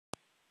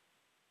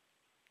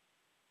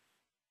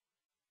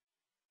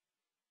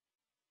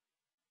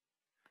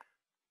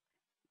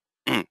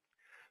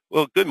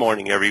Well, good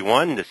morning,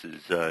 everyone. This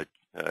is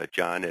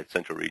John at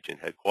Central Region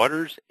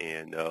Headquarters,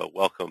 and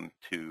welcome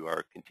to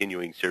our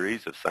continuing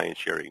series of science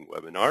sharing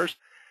webinars.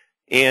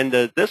 And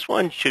this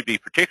one should be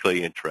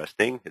particularly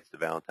interesting. It's the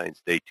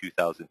Valentine's Day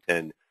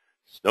 2010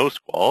 Snow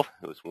Squall.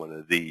 It was one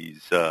of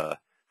these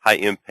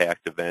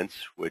high-impact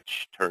events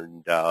which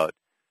turned out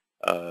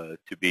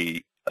to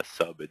be a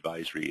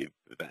sub-advisory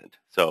event.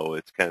 So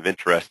it's kind of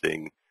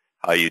interesting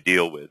how you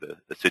deal with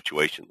a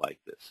situation like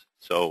this.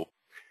 So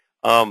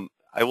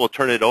I will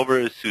turn it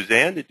over to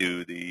Suzanne to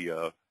do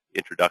the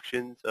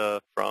introductions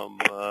from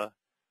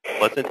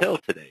Pleasant Hill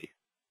today.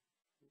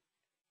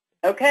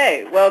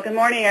 Okay. Well, good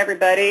morning,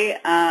 everybody.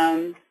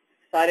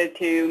 Excited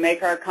to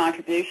make our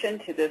contribution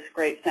to this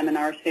great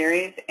seminar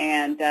series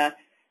and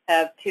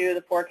have two of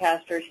the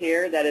forecasters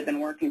here that have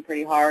been working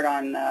pretty hard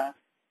on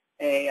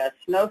a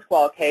snow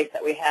squall case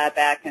that we had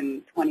back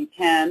in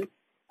 2010.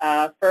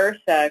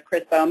 First,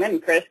 Chris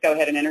Bowman. Chris, go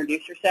ahead and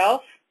introduce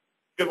yourself.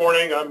 Good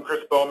morning. I'm Chris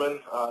Bowman.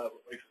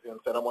 Like Suzanne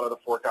said, I'm one of the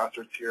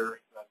forecasters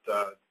here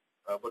that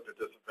looked at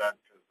this event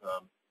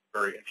because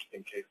very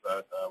interesting case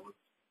that was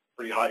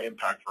pretty high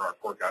impact for our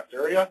forecast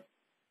area.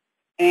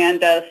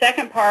 And the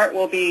second part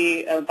will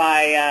be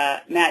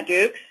by Matt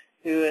Dukes,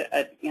 who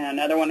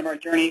another one of our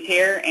journeys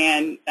here.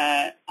 And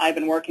I've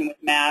been working with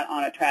Matt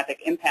on a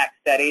traffic impact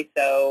study.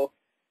 So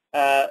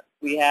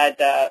we had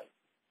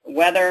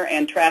weather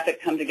and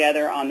traffic come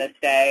together on this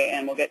day,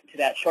 and we'll get to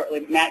that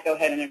shortly. Matt, go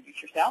ahead and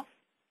introduce yourself.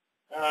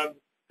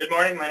 Good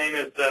morning. My name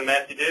is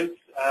Matthew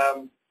Dukes.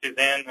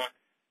 Suzanne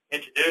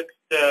introduced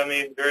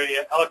me very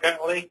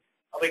eloquently.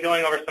 I'll be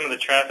going over some of the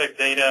traffic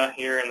data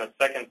here in the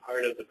second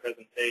part of the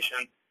presentation.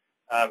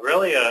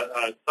 Really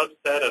a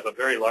subset of a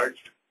very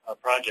large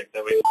project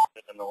that we've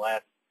done in the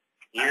last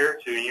year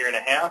to a year and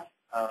a half.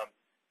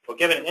 We'll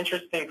give an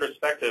interesting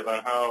perspective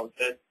on how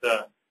this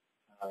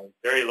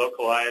very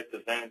localized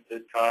event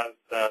did cause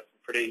some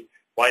pretty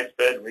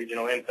widespread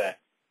regional impact.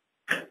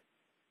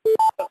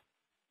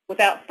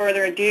 Without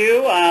further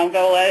ado, I'm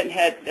going to let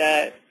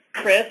ahead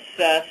Chris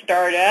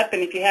start up.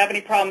 And if you have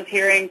any problems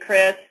hearing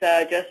Chris,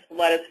 just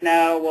let us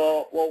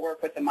know. We'll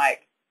work with the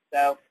mic.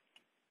 So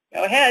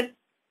go ahead.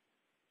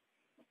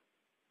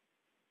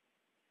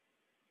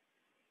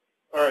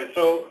 All right.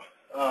 So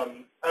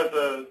as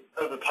the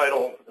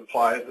title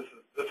implies,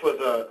 this was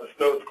a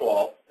snow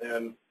squall,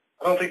 and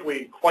I don't think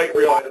we quite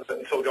realized it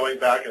until going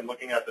back and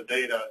looking at the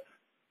data,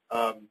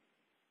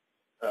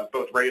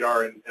 both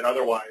radar and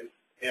otherwise.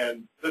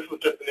 And this was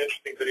just an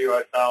interesting video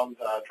I found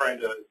trying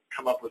to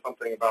come up with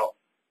something about,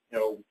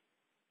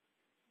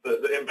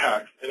 the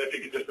impacts. And if you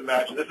could just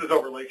imagine, this is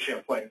over Lake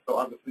Champlain, so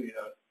obviously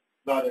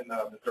not in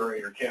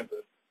Missouri or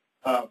Kansas.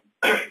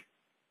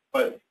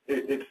 But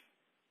it's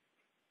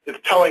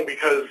telling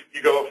because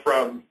you go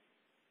from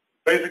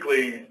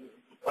basically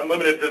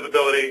unlimited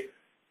visibility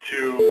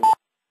to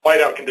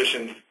whiteout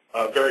conditions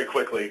very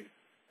quickly.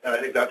 And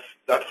I think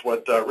that's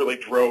what really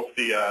drove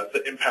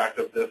the impact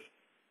of this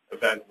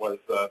event was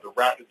the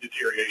rapid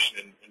deterioration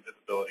in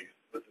visibility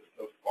with this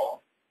snow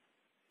squall.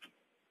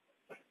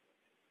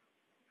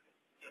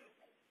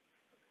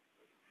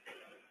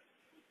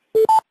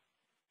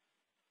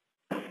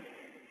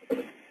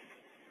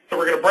 So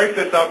we're going to break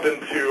this up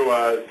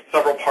into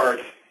several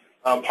parts.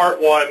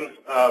 Part one,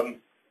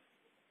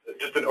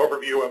 just an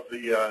overview of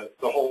the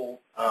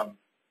whole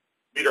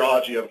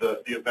meteorology of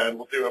the event.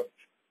 We'll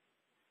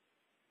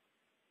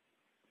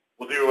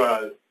do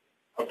a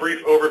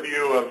brief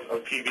overview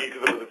of PV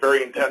because it was a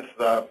very intense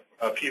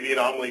PV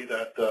anomaly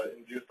that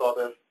induced all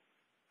this.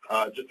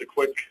 Just a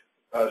quick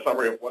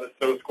summary of what a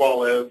snow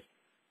squall is,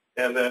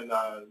 and then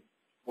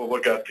we'll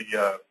look at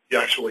the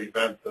actual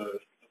event, the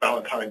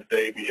Valentine's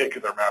Day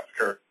vehicular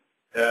massacre.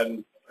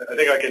 And I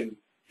think I can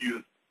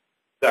use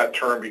that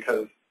term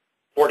because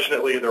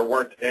fortunately there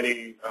weren't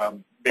any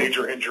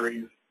major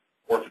injuries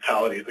or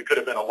fatalities. It could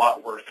have been a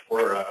lot worse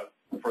for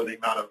the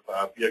amount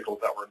of vehicles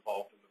that were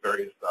involved in the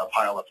various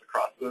pileups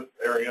across the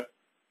area.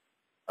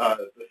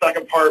 The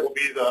second part will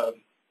be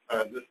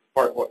this is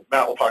part what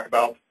Matt will talk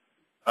about,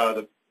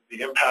 the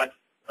impacts,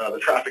 the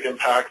traffic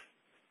impacts.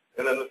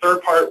 And then the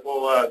third part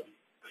will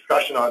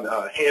discussion on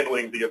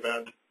handling the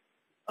event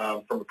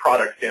from a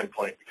product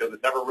standpoint because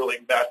it never really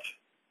met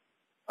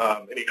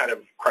any kind of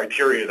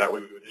criteria that we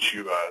would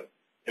issue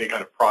any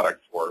kind of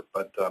product for,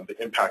 but the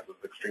impact was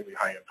extremely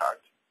high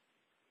impact.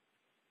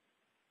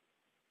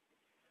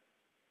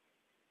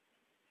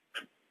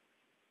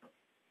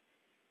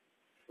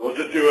 We'll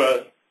just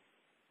do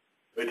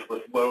wait till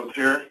this loads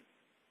here.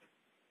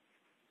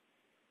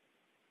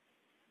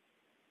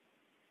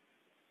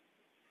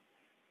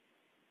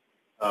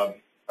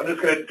 I'm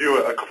just going to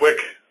do a quick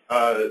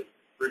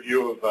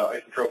review of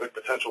isotropic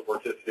potential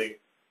vorticity,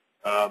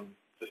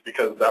 just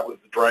because that was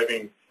the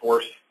driving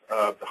force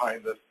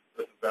behind this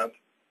event.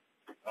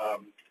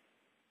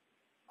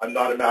 I'm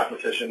not a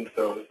mathematician,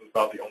 so this is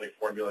about the only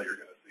formula you're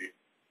going to see.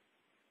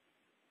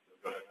 So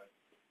go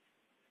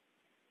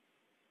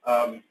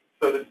ahead.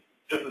 So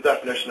just the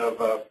definition of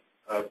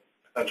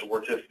potential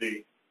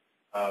vorticity.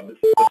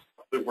 It's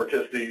the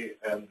vorticity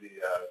and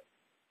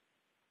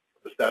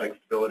the static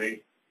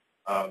stability.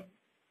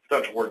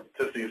 Potential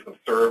vorticity is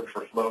conserved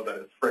for flow that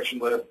is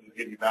frictionless and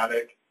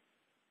adiabatic,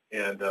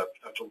 and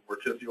potential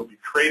vorticity will be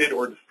created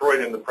or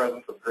destroyed in the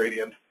presence of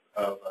gradients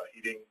of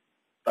heating,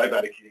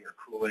 diabatic heating or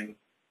cooling.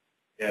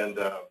 And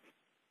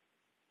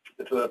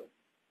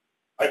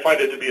I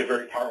find it to be a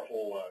very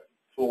powerful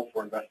tool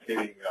for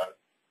investigating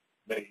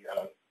many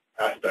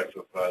aspects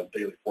of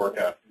daily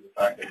forecast due to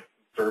the fact that it's a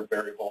conserved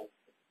variable.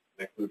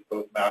 It includes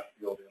both mass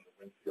field and the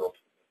wind field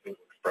in a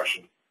single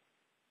expression.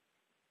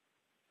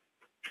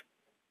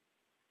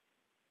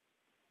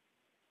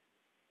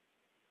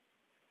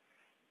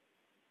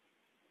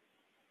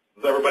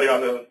 Is everybody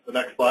on the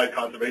next slide,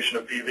 conservation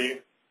of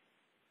PV?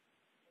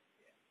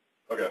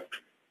 Okay.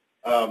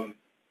 So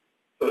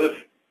this,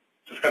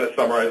 just kind of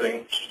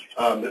summarizing,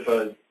 if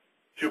a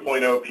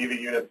 2.0 PV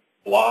unit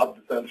blob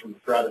descends from the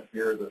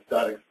stratosphere, the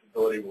static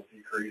stability will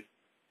decrease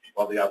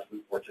while the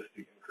absolute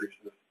vorticity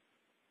increases.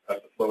 As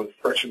the flow is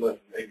frictionless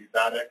and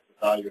adiabatic, the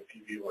value of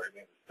PV will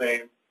remain the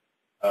same.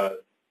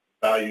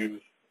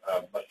 Values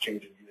must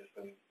change in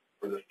unison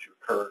for this to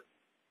occur.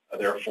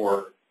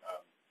 Therefore,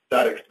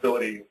 static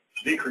stability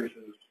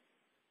decreases.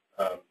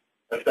 As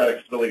static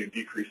stability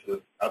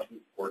decreases,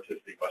 absolute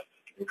vorticity must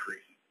increase.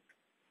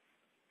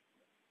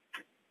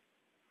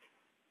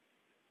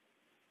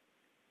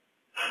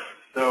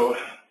 So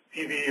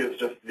PV is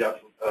just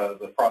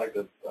the product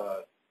of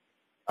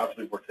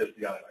absolute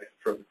vorticity on an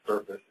isotropic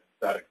surface and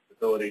static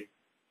stability.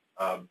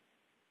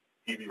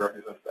 PV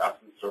represents the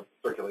absolute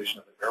circulation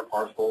of an air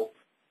parcel.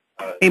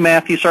 Hey,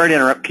 Matthew, sorry to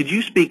interrupt. Could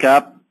you speak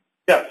up?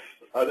 Yes,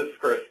 this is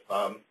Chris.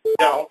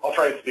 Yeah, I'll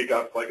try and speak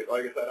up. Like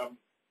I said,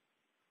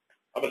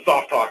 I'm a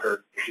soft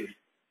talker, which is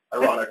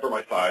ironic for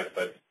my size.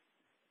 But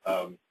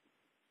so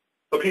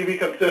PV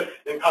consists,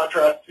 in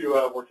contrast to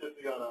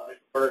vorticity on an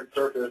isothermal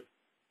surface,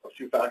 of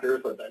two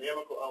factors: a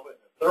dynamical element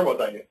and a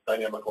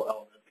thermodynamical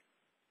element.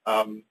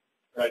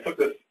 And I took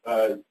this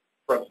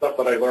from stuff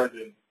that I learned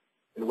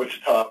in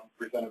Wichita,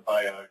 presented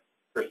by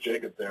Chris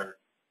Jacobs there.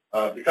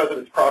 Because of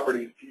its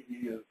properties,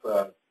 PV is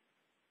the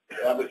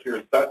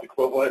atmosphere's best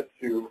equivalent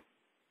to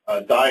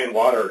dye in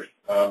water,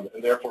 and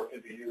therefore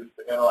can be used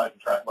to analyze and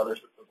track weather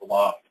systems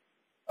aloft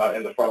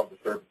in the front of the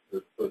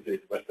surfaces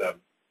associated with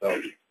them. So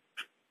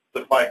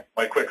this is my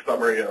quick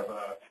summary of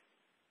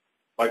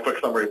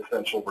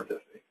potential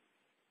vorticity.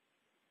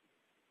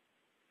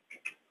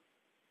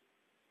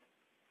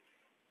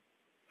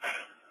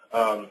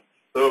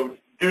 So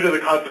due to the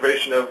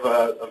conservation of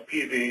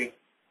PV,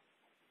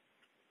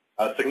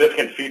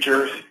 significant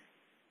features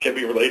can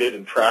be related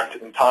and tracked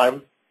in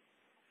time.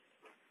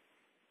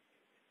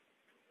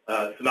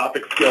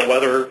 Synoptic scale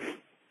weather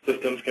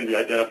systems can be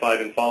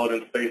identified and followed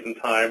in space and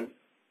time.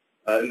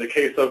 In the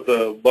case of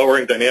the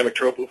lowering dynamic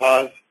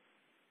tropopause,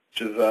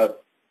 which is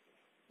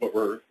what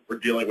we're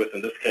dealing with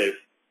in this case,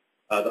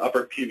 the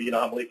upper PV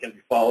anomaly can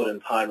be followed in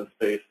time and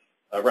space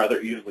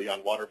rather easily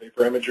on water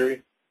vapor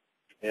imagery.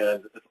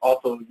 And it's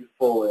also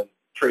useful in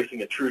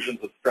tracing intrusions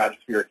of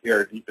stratospheric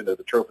air deep into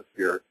the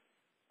troposphere,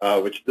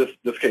 which this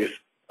case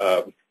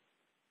is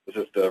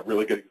just a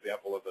really good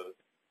example of a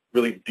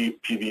really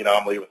deep PV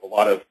anomaly with a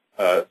lot of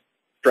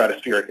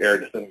stratospheric air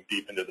descending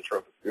deep into the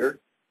troposphere.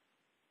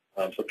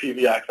 So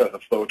PV acts as a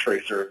flow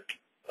tracer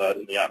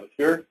in the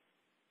atmosphere.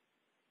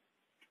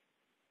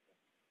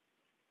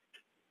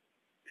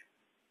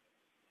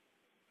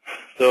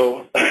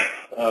 So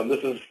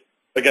this is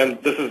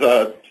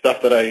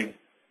stuff that I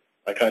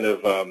kind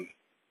of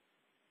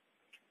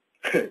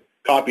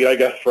copied, I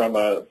guess, from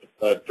a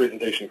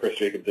presentation Chris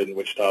Jacobs did in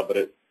Wichita,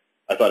 but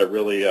I thought it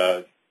really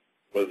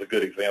was a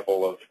good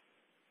example of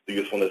the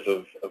usefulness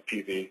of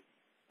PV.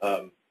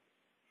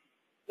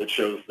 It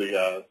shows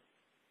the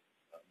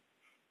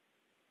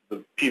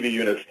PV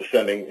units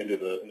descending into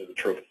the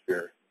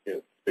troposphere.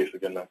 Space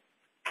again now.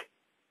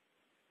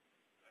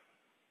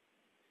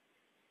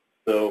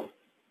 So,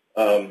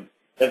 and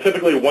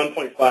typically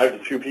 1.5 to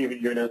 2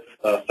 PV units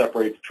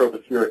separates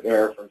tropospheric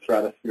air from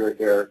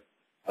stratospheric air.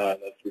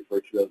 That's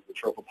referred to as the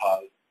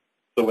tropopause.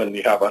 So when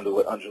you have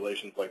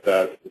undulations like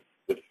that,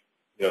 it's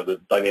the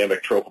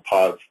dynamic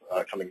tropopause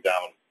coming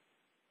down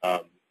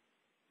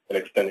and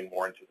extending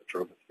more into the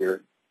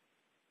troposphere.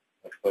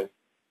 Next slide.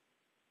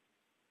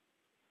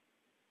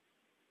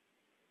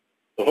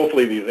 So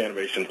hopefully these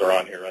animations are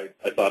on here. I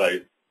thought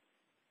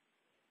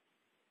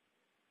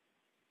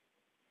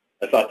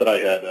that I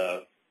had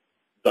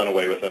done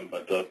away with them,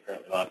 but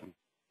apparently not.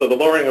 So the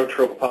lowering of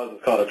tropopause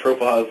is called a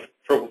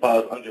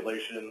tropopause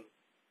undulation,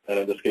 and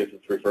in this case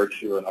it's referred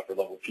to an upper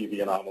level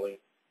PV anomaly.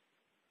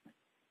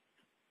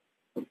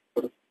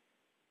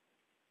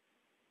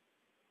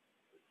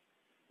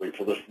 Wait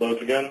till this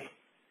loads again.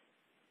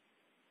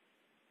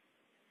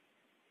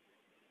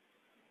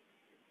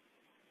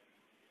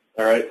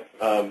 All right.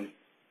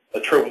 A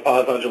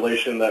tropopause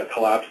undulation that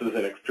collapses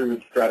and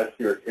extrudes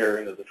stratospheric air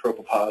into the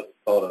tropopause is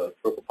called a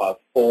tropopause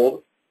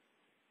fold.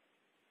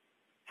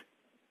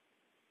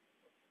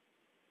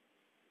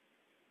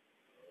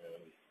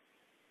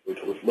 Wait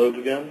till this loads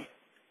again.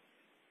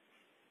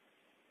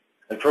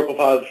 And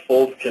tropopause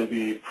folds can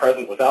be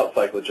present without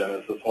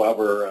cyclogenesis.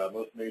 However,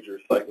 most major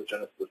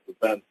cyclogenesis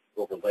events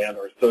over land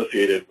are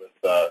associated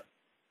with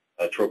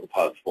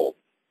tropopause folds.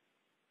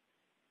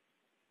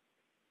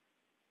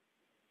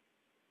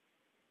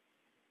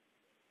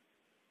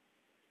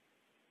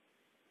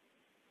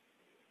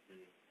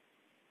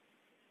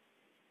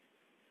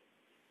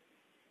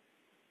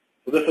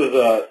 So this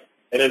is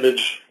an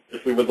image.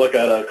 If we would look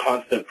at a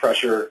constant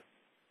pressure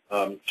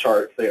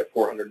chart, say at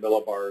 400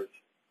 millibars,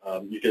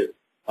 you get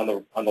on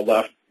the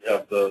left you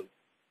have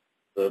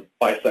the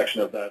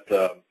bisection of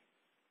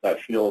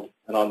that field,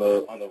 and on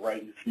the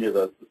right you see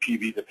the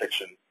PV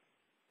depiction,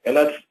 and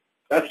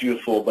that's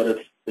useful,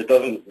 but it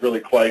doesn't really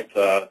quite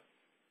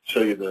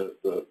show you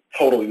the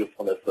total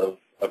usefulness of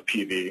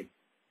PV.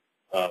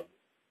 So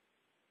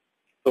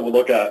we'll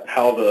look at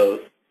how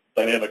the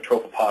dynamic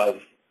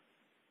tropopause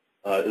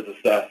is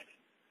assessed,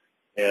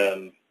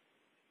 and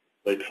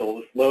wait till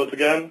this loads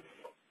again.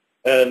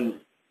 And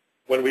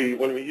when we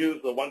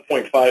use the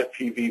 1.5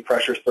 PV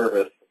pressure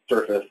surface,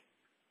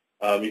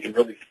 you can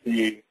really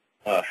see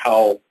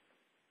how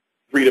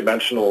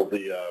three-dimensional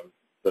the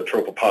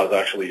tropopause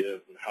actually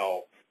is, and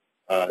how,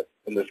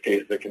 in this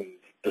case, it can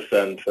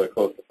descend to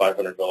close to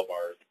 500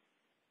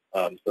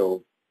 millibars.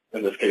 So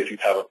in this case,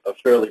 you'd have a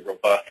fairly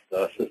robust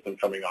system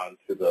coming on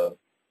to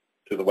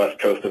the west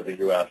coast of the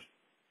U.S.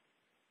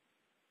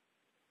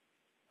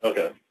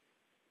 Okay.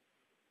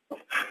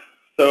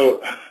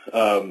 So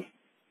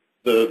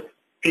the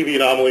PV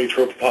anomaly,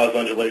 tropopause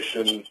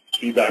undulation,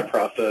 feedback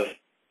process.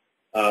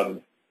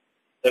 An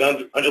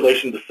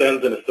undulation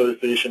descends in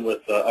association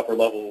with upper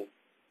level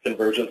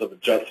convergence of a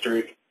jet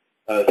streak.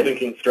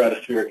 Sinking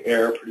stratospheric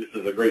air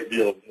produces a great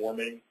deal of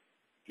warming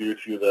due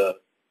to the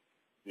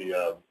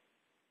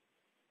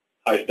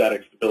high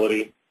static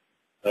stability.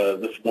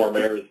 This warm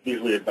air is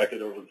easily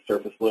ejected over the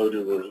surface low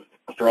due to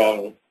a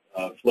strong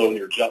flow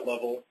near jet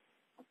level.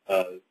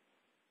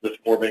 This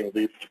warming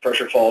leads to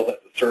pressure falls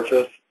at the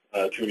surface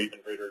to an even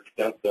greater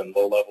extent than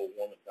low-level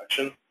warm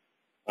advection.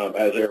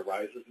 As air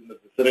rises in the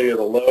vicinity of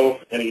the low,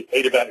 any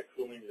adiabatic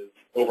cooling is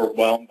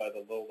overwhelmed by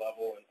the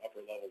low-level and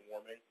upper-level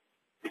warming.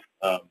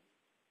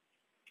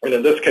 And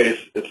in this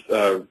case,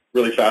 it's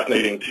really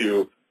fascinating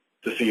to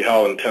see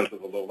how intense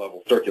of a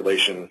low-level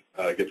circulation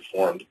gets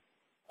formed.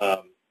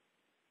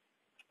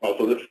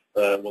 Also, this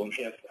will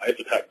enhance the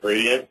isotac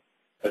gradient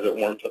as it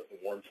warms up the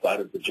warm side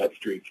of the jet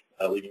streak,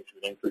 leading to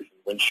an increase in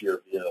wind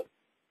shear via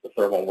the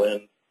thermal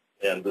wind.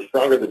 And the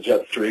stronger the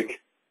jet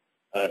streak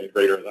and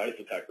greater the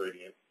isotac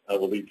gradient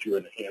will lead to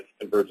an enhanced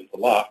convergence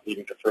aloft,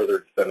 leading to further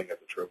descending of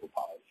the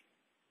tropopause.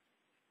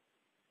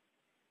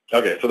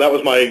 Okay, so that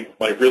was my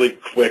really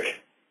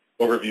quick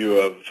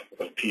overview of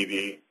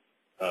PV.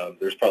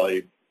 There's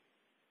probably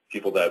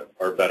people that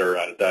are better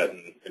at that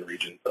in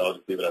regions, but I'll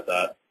just leave it at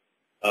that.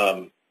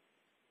 So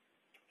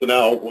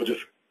now we'll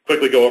just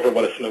quickly go over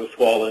what a snow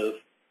squall is.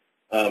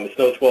 A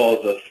snow squall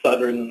is a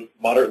sudden,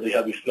 moderately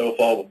heavy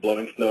snowfall with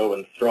blowing snow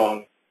and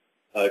strong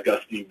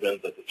gusty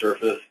winds at the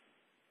surface.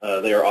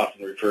 They are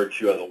often referred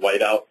to as a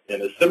whiteout,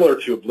 and is similar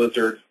to a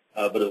blizzard,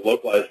 but is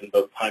localized in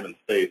both time and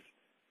space.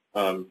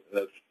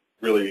 That's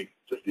really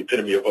just the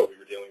epitome of what we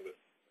were dealing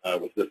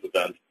with this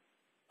event.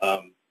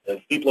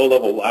 And steep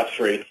low-level lapse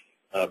rates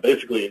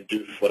basically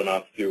induce what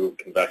amounts to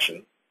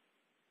convection.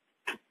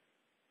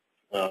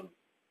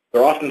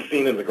 They're often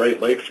seen in the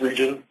Great Lakes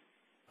region.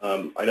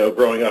 I know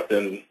growing up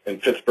in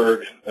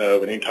Pittsburgh,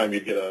 anytime you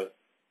get a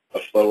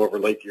flow over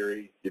Lake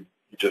Erie, you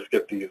just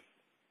get these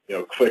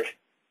quick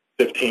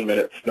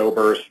 15-minute snow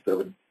bursts that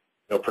would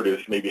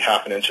produce maybe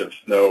half an inch of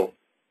snow,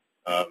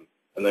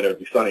 and then it would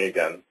be sunny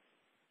again.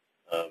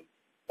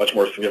 Much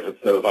more significant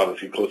snow is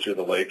obviously closer to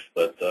the lakes,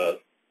 but it's the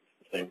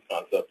same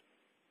concept.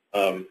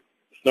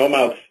 Snow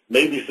amounts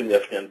may be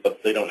significant,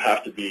 but they don't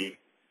have to be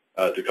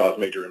to cause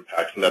major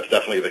impacts, and that's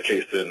definitely the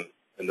case in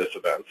this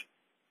event.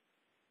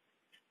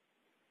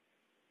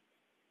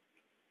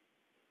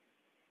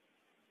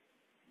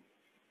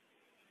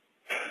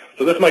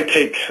 So this might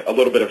take a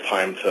little bit of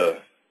time to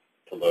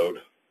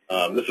load.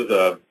 This is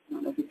a. I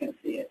don't know if you can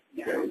see it.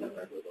 Yeah.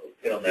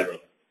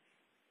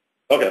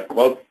 Okay.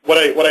 Well, what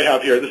I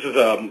have here, this is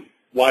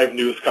live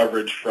news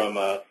coverage from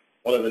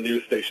one of the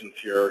news stations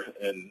here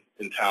in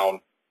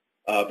town,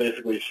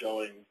 basically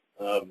showing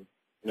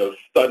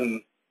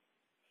sudden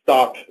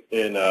stop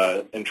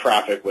in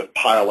traffic with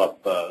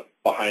pileup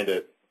behind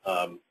it,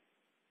 and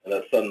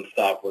that sudden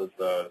stop was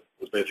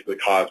basically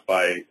caused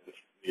by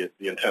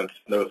the intense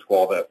snow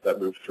squall that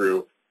moved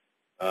through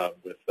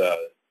with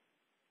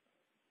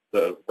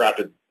the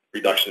rapid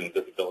reduction in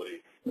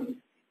visibility.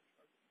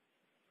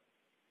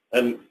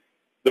 And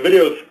the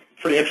video is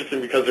pretty interesting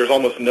because there's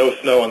almost no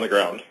snow on the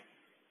ground.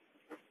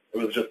 It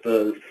was just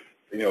a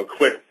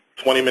quick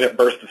 20-minute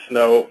burst of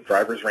snow.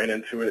 Drivers ran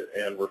into it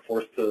and were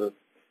forced to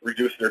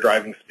reduce their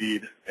driving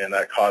speed, and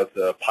that caused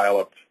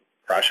pile-up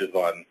crashes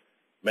on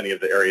many of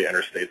the area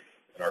interstates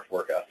in our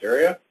forecast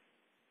area.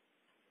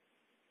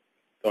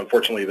 So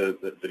unfortunately,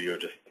 the video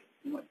just...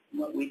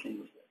 What weekend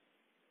was it?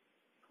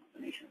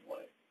 Combination of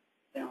what?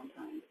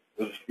 Valentine?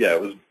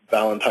 It was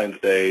Valentine's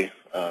Day.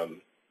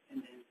 And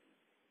then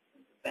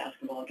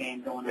basketball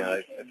game going on.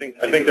 Yeah, I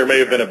think there may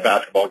have been a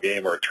basketball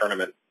game or a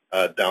tournament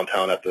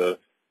downtown at the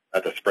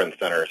Sprint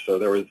Center. So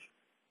there was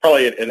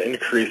probably an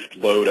increased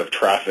load of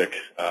traffic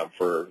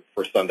for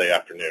Sunday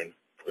afternoon,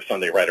 or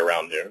Sunday right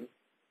around noon.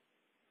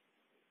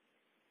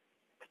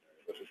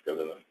 Let's just go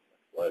to the next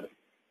slide.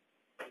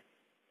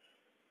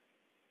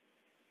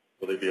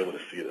 Will they be able to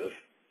see this?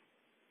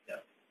 Yeah.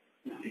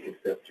 You can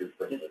step through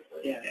for a minute.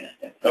 Yeah.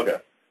 Okay.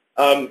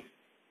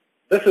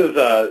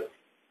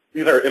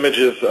 These are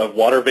images of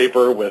water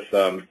vapor with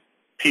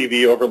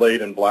PV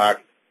overlaid in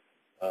black.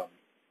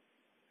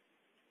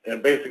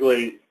 And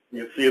basically,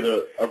 you see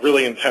a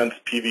really intense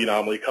PV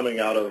anomaly coming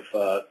out of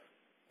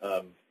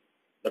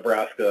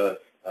Nebraska,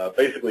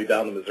 basically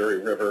down the Missouri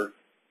River.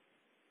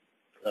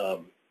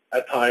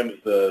 At times,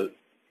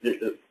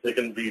 it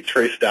can be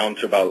traced down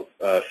to about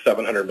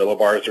 700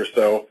 millibars or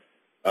so,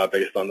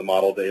 based on the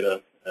model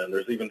data. And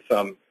there's even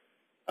some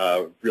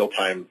real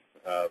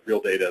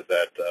data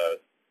that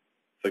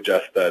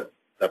suggests that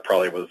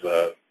probably was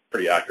a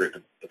pretty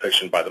accurate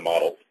depiction by the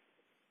model.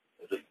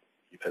 We'll just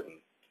keep hitting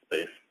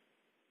space.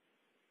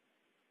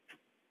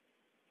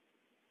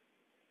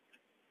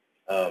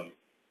 So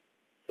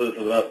this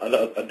is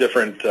a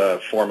different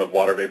form of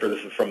water vapor.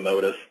 This is from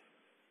MODIS,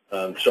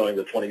 showing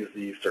the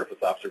 20Z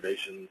surface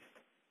observations.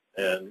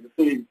 And you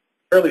see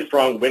fairly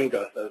strong wind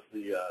gusts as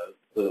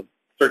the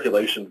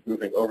circulation is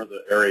moving over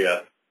the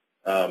area.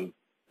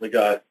 We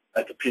got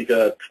at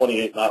Topeka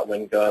 28-knot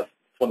wind gusts,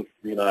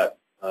 23-knot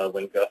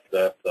wind gusts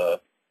at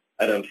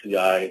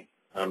MCI.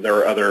 There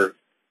were other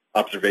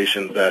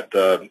observations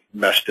that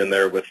meshed in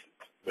there with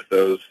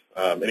those,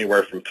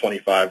 anywhere from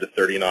 25 to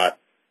 30-knot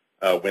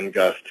wind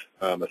gust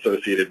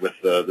associated with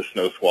the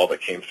snow squall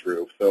that came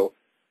through. So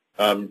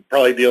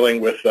probably dealing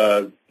with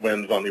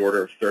winds on the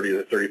order of 30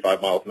 to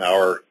 35 miles an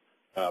hour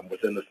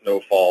within the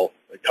snowfall.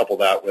 Couple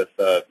that with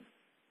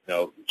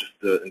just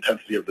the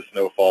intensity of the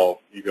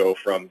snowfall. You go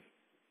from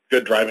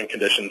good driving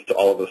conditions to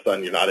all of a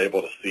sudden you're not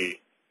able to see.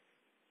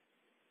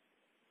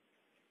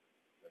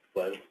 Next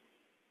slide.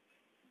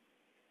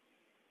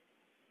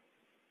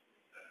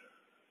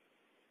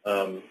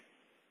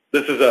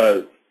 This is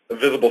a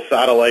visible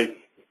satellite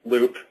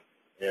loop,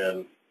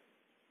 and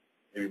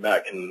maybe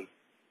Matt can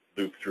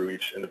loop through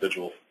each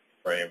individual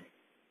frame.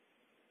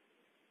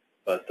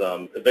 But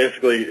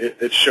basically,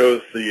 it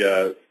shows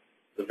the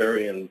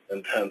very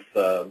intense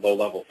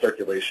low-level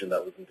circulation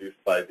that was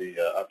induced by the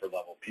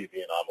upper-level PV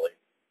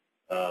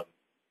anomaly.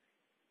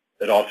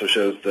 It also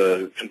shows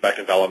the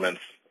convective elements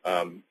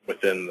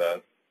within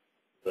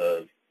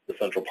the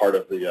central part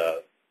of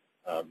the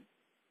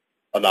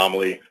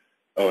anomaly,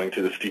 owing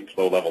to the steep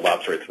low-level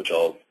lapse rates, which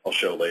I'll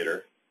show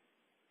later.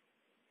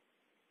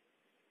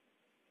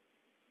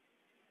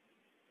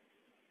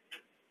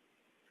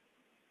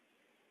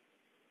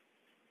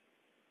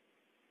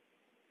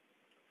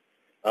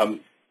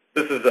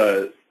 This is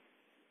an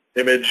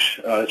image.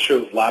 It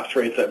shows lapse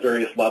rates at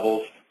various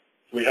levels.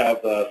 We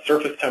have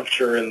surface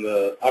temperature in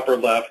the upper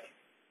left,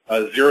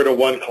 0 to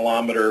 1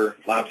 kilometer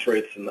lapse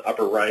rates in the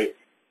upper right.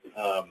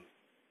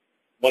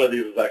 One of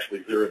these is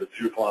actually 0 to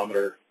 2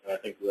 kilometer, and I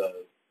think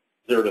the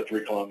 0 to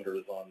 3 kilometer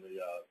is on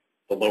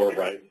the lower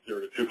right, and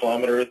 0 to 2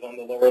 kilometer is on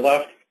the lower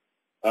left.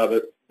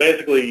 But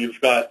basically, you've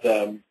got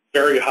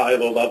very high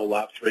low-level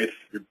lapse rates.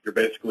 You're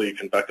basically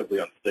convectively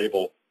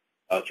unstable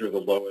through the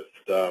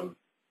lowest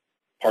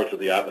parts of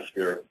the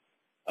atmosphere.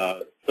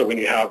 So when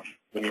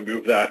you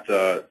move that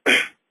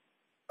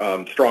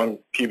strong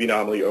PV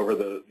anomaly over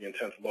the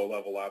intense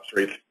low-level lapse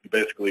rates, you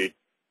basically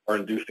are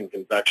inducing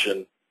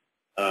convection.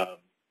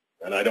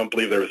 And I don't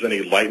believe there was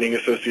any lightning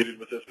associated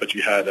with this, but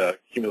you had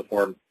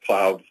cumuliform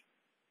clouds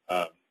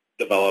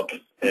develop,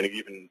 and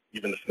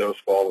even the snow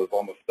squall was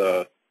almost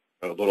a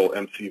little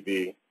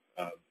MCV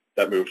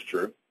that moves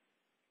through.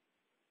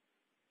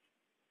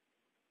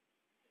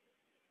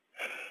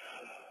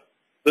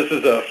 This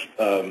is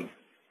an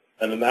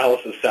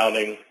analysis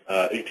sounding,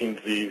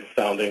 18Z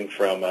sounding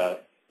from the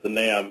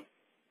NAM.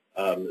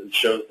 It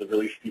shows the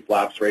really steep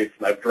lapse rates,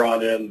 and I've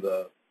drawn in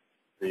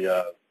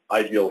the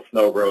ideal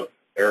snow growth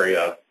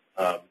area.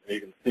 You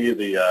can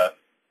see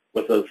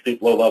with those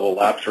steep low-level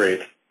lapse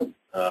rates,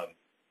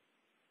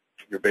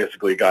 you're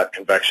basically got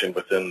convection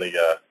within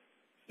the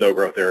snow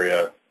growth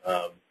area.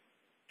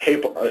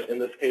 CAPE, in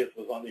this case,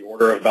 was on the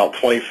order of about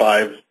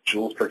 25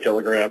 joules per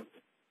kilogram,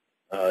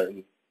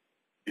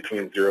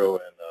 between 0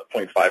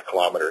 and 0.5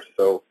 kilometers.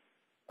 So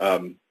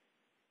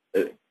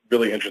it's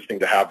really interesting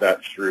to have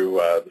that through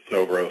the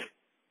snow growth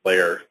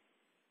layer.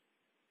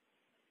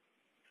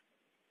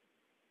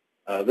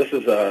 This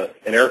is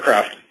an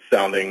aircraft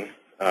sounding.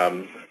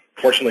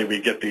 Fortunately, we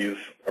get these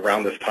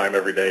around this time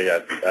every day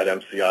at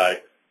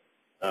MCI.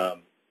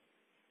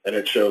 And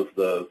it shows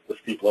the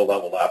steep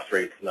low-level lapse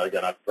rates. And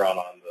again, I've drawn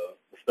on the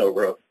snow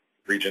growth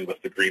region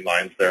with the green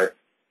lines there.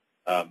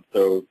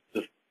 So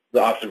just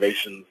the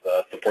observations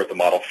support the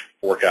model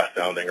forecast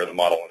sounding or the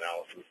model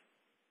analysis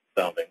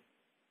sounding.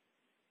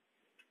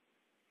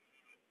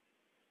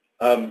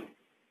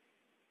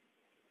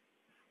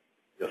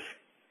 Just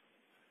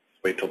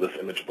wait till this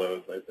image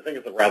loads. I think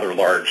it's a rather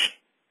large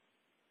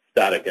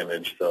static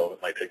image, so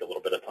it might take a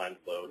little bit of time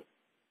to load.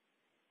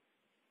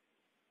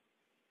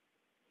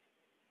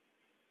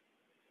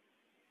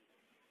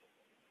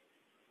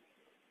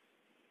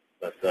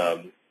 But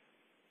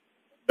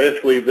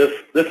basically,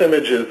 this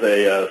image is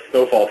a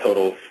snowfall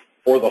totals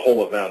for the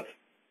whole event.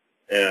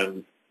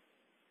 And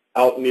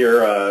out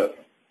near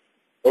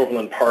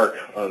Overland Park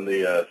on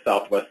the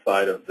southwest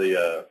side of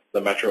the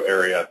metro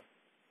area,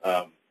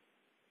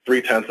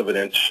 0.3 of an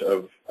inch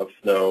of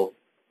snow.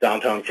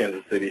 Downtown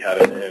Kansas City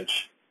had an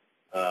inch.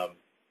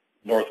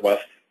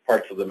 Northwest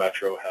parts of the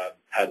metro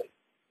had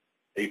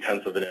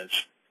 0.8 of an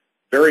inch.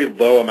 Very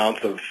low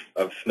amounts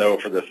of snow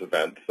for this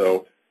event.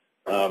 So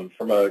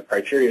from a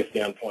criteria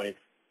standpoint,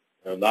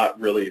 not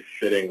really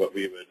fitting what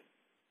we would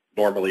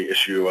normally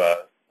issue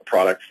a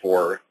product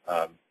for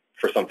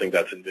something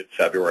that's in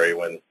mid-February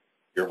when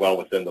you're well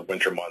within the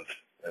winter months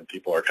and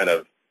people are kind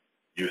of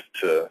used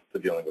to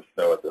dealing with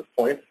snow at this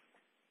point.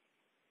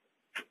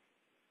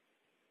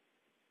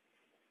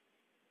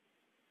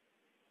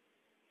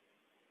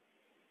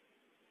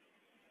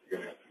 You're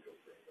gonna have to go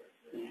further.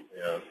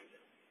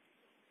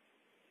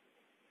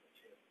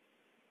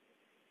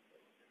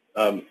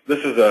 Yeah.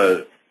 This is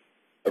a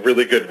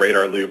really good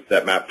radar loop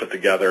that Matt put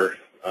together.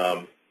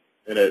 On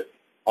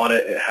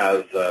it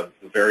has the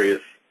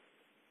various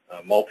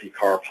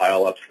multi-car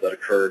pileups that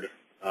occurred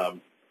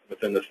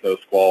within the snow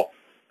squall.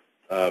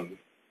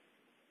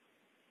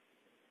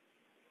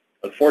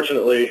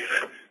 Unfortunately,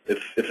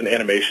 it's an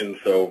animation,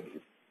 so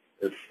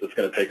it's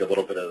going to take a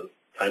little bit of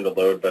time to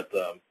load. But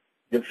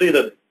you can see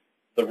that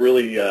the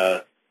really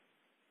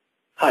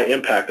high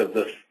impact of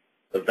this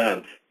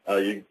event.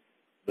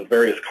 The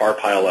various car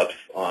pileups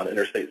on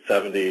Interstate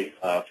 70,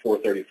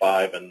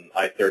 435, and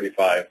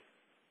I-35.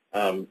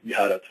 You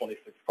had a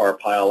 26-car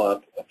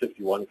pileup, a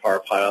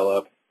 51-car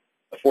pileup,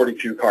 a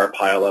 42-car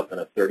pileup, and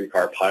a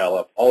 30-car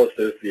pileup, all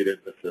associated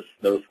with this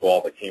snow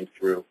squall that came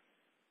through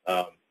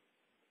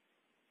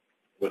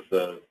with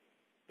the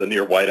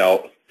near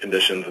whiteout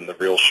conditions and the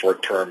real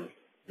short-term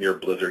near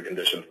blizzard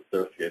conditions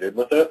associated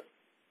with it.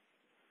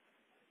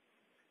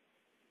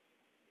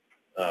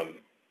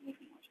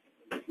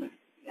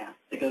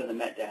 To go to the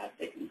MetDat.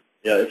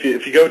 Yeah,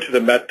 if you go to the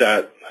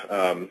MetDat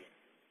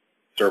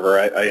server,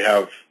 I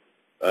have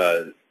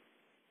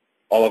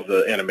all of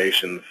the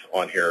animations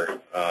on here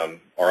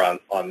are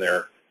on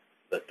there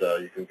that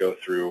you can go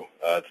through.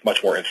 It's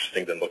much more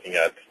interesting than looking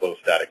at slow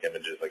static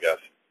images, I guess.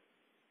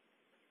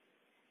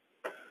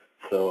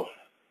 So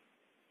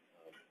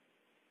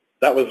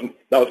that was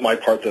my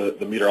part,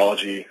 the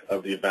meteorology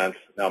of the event.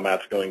 Now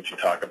Matt's going to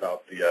talk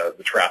about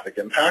the traffic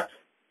impact.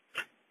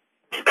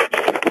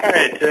 All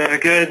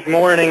right, good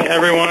morning,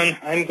 everyone.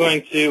 I'm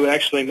going to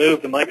actually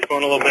move the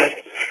microphone a little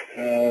bit.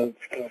 So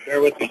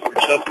bear with me for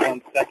just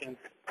 1 second.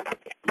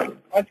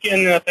 Once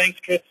again, thanks,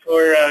 Chris,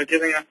 for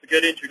giving us a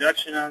good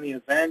introduction on the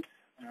event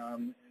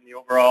and the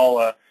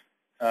overall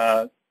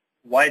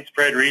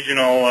widespread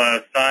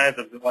regional size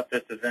of what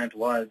this event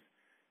was.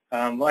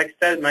 Like I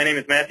said, my name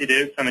is Matthew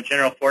Dukes. I'm a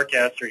general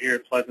forecaster here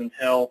at Pleasant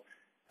Hill.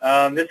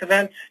 This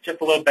event,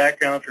 just a little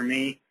background for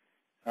me.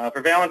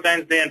 For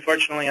Valentine's Day,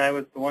 unfortunately, I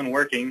was the one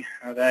working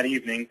that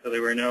evening, so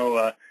there were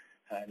no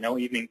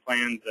evening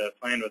plans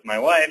planned with my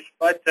wife.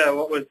 But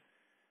what was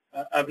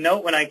of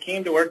note, when I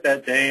came to work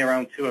that day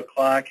around 2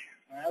 o'clock,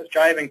 I was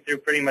driving through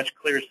pretty much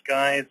clear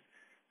skies.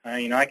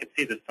 I could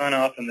see the sun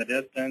off in the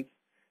distance,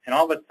 and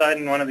all of a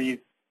sudden, one of these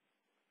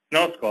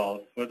snow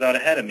squalls was out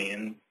ahead of me.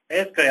 And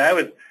basically, I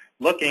was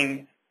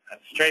looking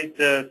straight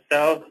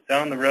south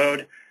down the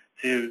road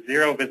to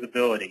zero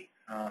visibility.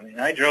 And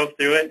I drove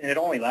through it, and it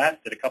only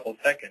lasted a couple of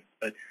seconds.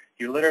 But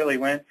you literally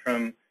went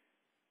from,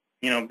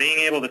 being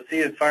able to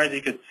see as far as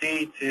you could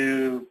see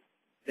to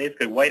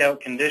basically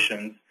whiteout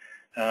conditions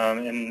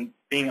and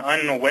being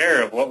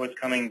unaware of what was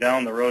coming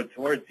down the road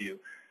towards you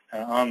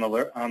on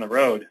the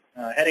road.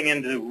 Heading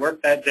into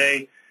work that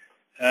day,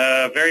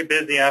 very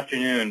busy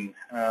afternoon.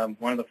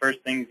 One of the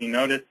first things you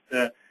noticed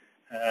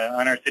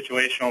on our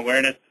situational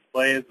awareness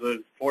displays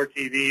was 4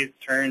 TVs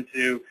turned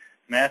to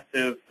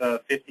massive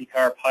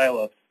 50-car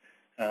pileups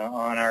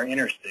on our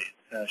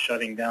interstates,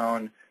 shutting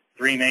down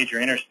 3 major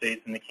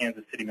interstates in the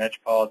Kansas City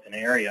metropolitan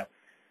area.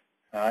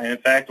 And in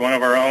fact, one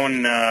of our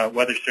own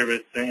Weather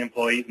Service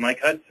employees,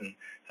 Mike Hudson,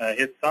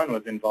 his son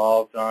was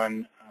involved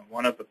on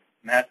one of the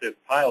massive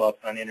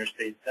pileups on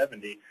Interstate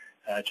 70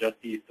 just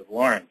east of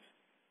Lawrence.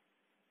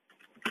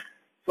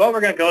 So what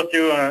we're going to go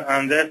through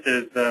on this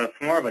is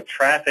more of a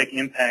traffic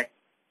impact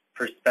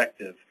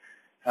perspective.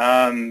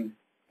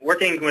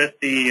 Working with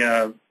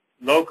the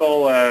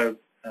local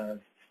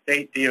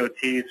state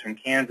DOTs from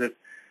Kansas,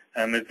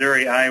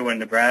 Missouri, Iowa, and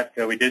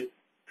Nebraska, we did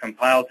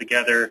compile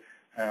together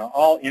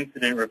all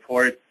incident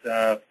reports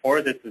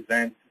for this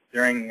event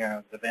during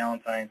the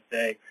Valentine's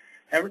Day.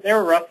 And there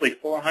were roughly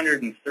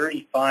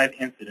 435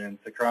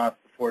 incidents across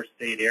the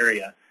 4-state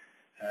area.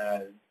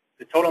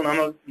 The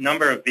total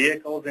number of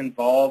vehicles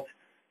involved,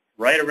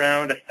 right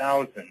around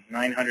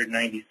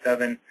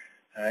 1,997.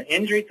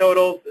 Injury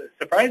totals,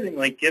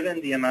 surprisingly,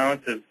 given the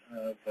amount of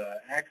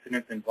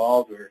accidents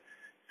involved, were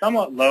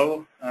somewhat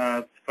low.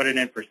 To put it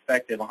in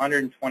perspective,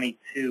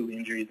 122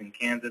 injuries in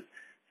Kansas,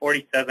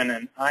 47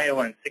 in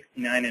Iowa, and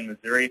 69 in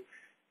Missouri.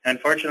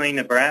 Unfortunately,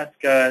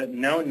 Nebraska,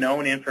 no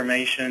known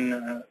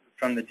information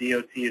from the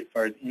DOT as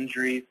far as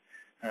injuries.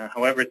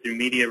 However, through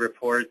media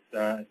reports,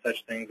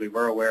 such things, we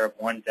were aware of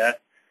one death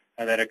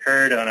that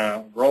occurred on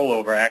a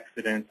rollover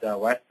accident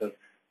west of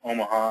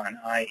Omaha on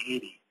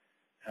I-80.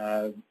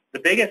 The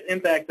biggest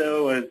impact,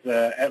 though, was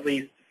at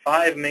least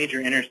 5 major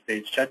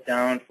interstates shut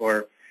down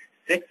for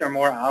 6 or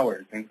more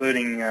hours,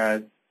 including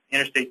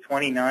Interstate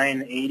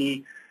 29,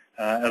 80.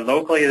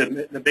 Locally,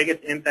 the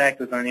biggest impact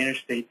was on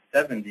Interstate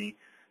 70,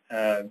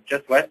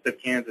 just west of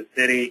Kansas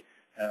City.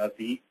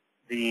 The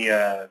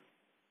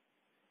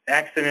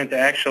accident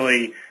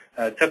actually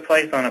took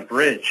place on a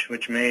bridge,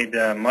 which made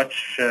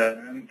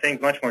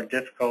things much more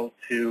difficult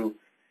to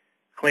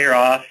clear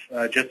off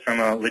just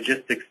from a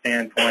logistics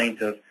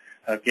standpoint of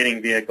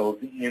getting vehicles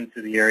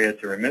into the area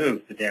to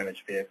remove the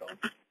damaged vehicles.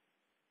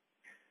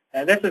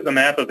 This is a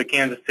map of the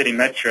Kansas City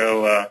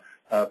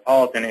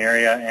metropolitan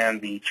area and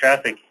the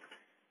traffic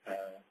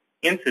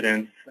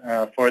incidents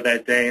for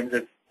that day.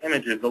 This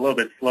image is a little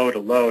bit slow to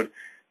load.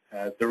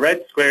 The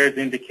red squares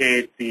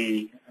indicate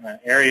the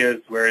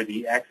areas where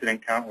the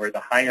accident count were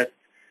the highest.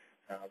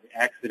 The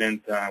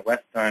accident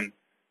west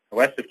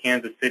of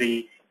Kansas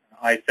City,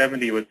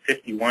 I-70 was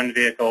 51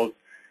 vehicles.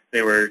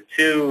 There were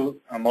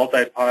 2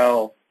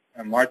 multi-car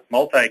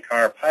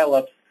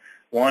pileups,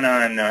 one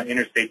on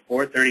Interstate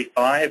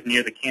 435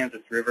 near the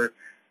Kansas River,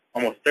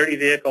 almost 30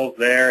 vehicles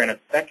there, and a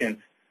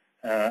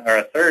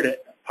third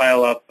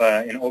pileup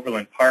in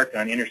Overland Park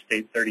on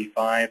Interstate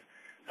 35,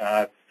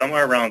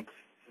 somewhere around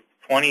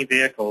 20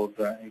 vehicles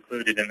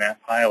included in that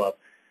pileup.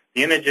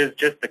 The image is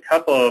just a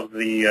couple of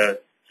the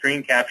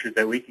screen captures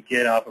that we could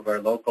get off of our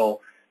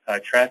local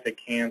traffic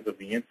cams of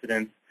the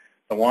incidents.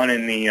 The one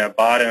in the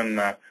bottom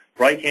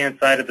right-hand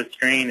side of the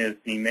screen is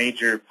the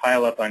major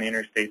pileup on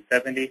Interstate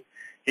 70.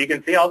 You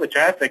can see all the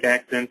traffic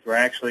accidents were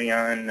actually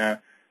on the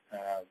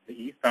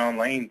eastbound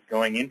lanes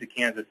going into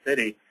Kansas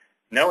City.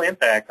 No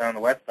impact on the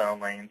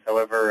westbound lanes.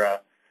 However,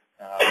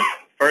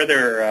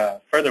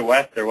 further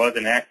west, there was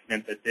an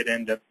accident that did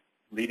end up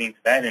leading to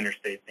that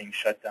interstate being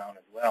shut down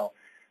as well.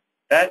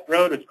 That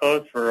road was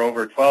closed for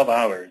over 12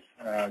 hours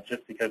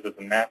just because of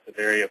the massive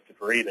area of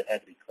debris that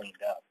had to be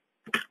cleaned up.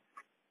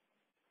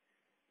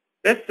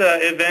 This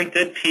event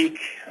did pique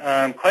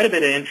quite a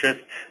bit of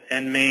interest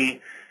in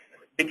me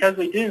because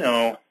we do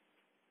know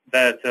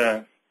that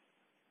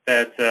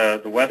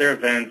the weather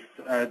events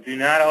do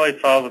not always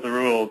follow the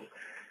rules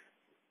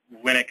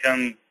when it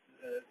comes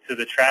to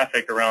the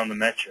traffic around the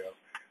metro.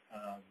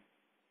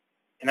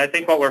 And I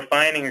think what we're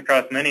finding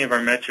across many of our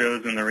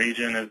metros in the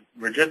region is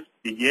we're just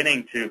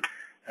beginning to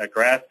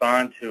grasp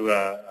onto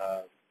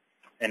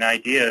an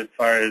idea as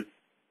far as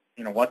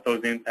what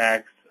those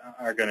impacts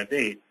are going to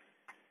be.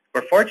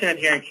 We're fortunate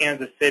here in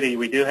Kansas City.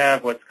 We do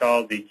have what's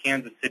called the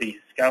Kansas City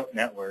Scout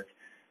Network,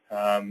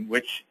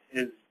 which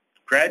is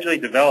gradually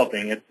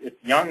developing.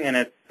 It's young in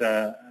its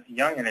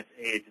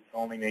age. It's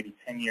only maybe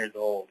 10 years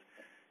old,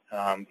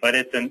 but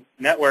it's a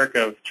network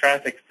of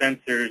traffic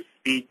sensors,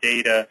 speed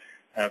data,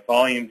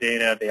 volume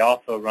data. They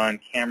also run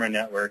camera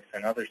networks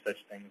and other such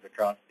things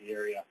across the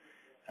area.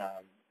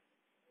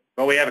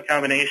 But we have a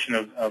combination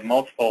of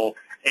multiple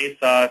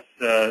ASOS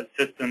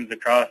systems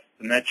across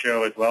the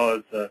metro, as well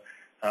as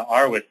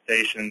RWIS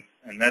stations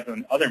and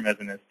other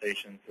Mesonet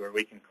stations where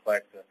we can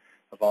collect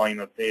a volume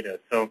of data.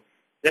 So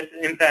this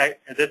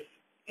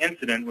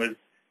incident was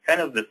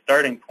kind of the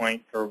starting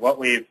point for what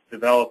we've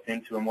developed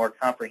into a more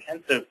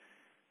comprehensive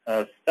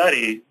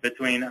study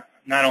between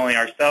not only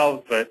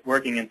ourselves but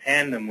working in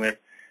tandem with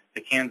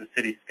the Kansas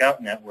City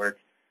Scout Network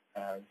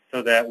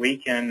so that we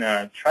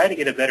can try to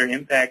get a better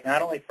impact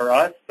not only for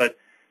us but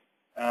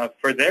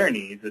for their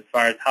needs as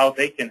far as how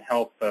they can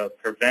help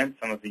prevent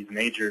some of these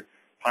major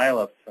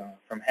pileups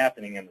from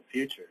happening in the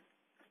future.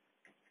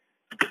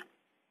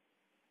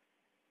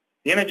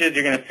 The images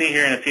you're going to see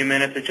here in a few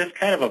minutes are just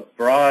kind of a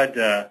broad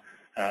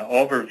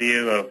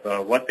overview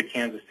of what the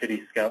Kansas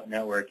City Scout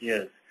Network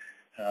is.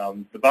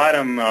 The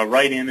bottom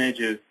right image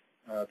is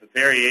the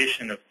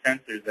variation of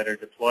sensors that are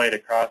deployed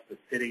across the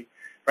city.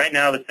 Right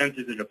now, the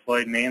sensors are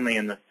deployed mainly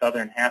in the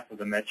southern half of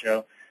the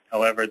metro.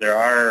 However, there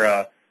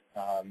are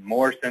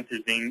more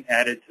sensors being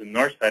added to the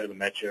north side of the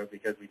metro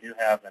because we do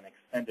have an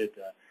extended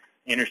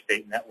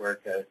interstate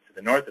network to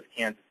the north of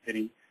Kansas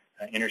City,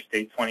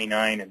 Interstate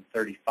 29 and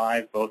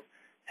 35, both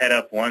head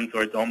up, one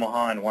towards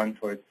Omaha and one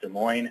towards Des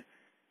Moines.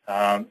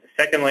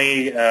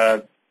 Secondly,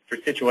 for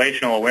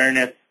situational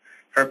awareness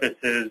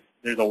purposes,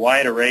 there's a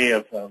wide array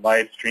of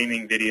live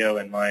streaming video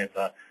and live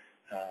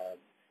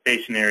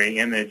stationary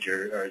image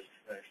or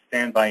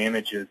standby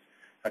images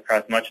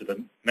across much of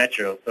the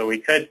metro. So we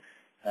could,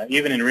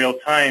 even in real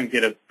time,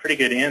 get a pretty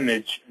good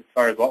image as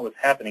far as what was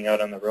happening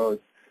out on the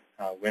roads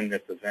when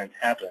this event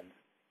happened.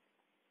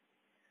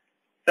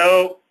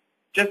 So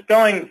just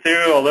going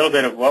through a little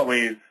bit of what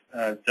we've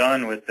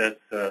done with this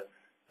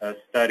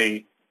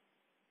study,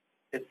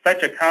 it's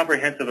such a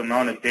comprehensive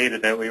amount of data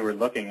that we were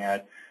looking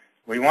at.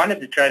 we wanted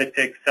to try to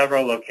pick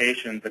several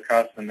locations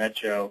across the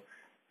metro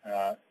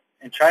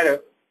and try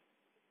to,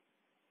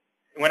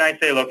 when I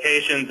say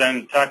locations,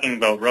 I'm talking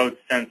about road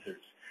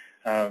sensors.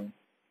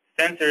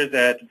 Sensors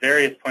at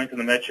various points in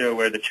the metro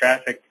where the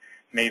traffic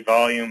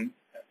volume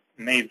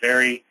may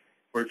vary.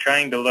 We're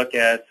trying to look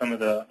at some of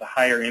the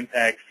higher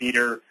impact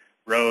feeder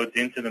roads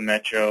into the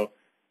metro,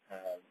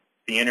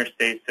 the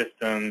interstate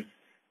systems,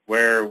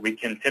 where we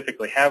can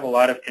typically have a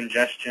lot of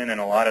congestion and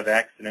a lot of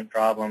accident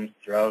problems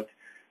throughout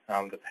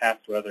the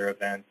past weather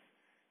events.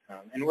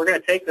 And we're going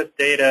to take this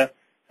data,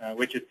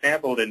 which is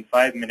sampled in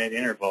 5-minute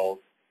intervals,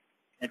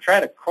 and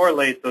try to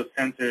correlate those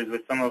sensors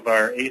with some of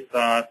our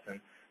ASOS and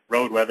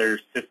road weather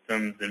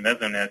systems and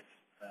mesonets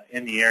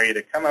in the area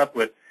to come up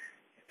with,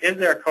 is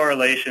there a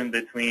correlation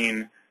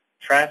between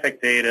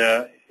traffic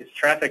data, is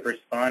traffic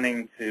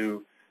responding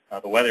to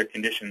the weather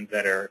conditions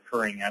that are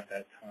occurring at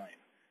that time?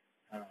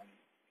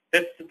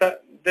 This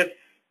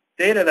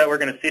data that we're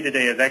going to see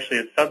today is actually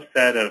a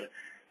subset of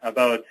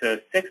about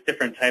 6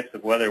 different types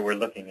of weather we're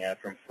looking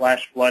at, from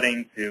flash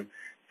flooding to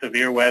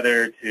severe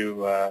weather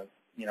to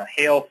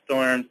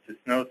hailstorms to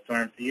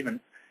snowstorms to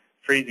even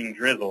freezing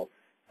drizzle.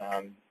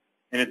 And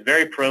it's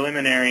very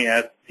preliminary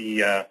at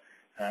the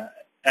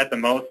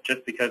most,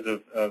 just because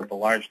of the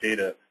large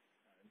data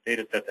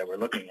set that we're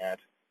looking at.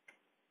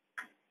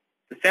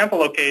 The sample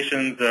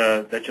locations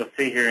that you'll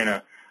see here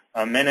in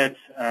a minute,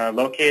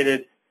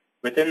 located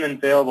within the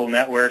available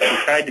network, we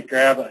tried to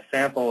grab a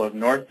sample of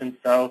north and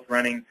south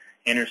running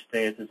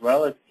interstates as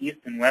well as east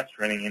and west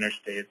running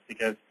interstates,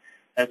 because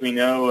as we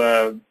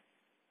know,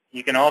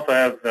 you can also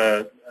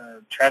have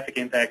traffic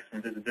impacts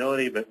from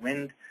visibility, but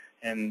wind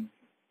and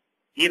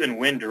even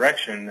wind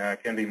direction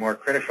can be more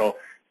critical,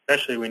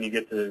 especially when you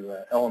get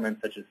to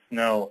elements such as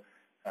snow,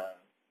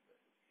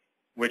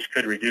 which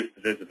could reduce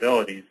the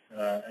visibilities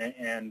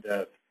and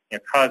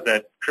cause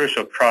that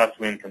crucial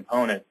crosswind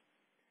component.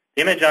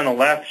 The image on the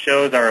left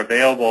shows our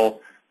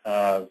available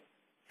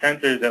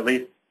sensors, at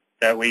least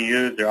that we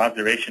use, or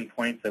observation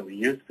points that we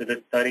use for this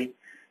study.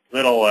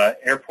 Little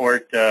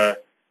airport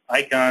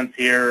icons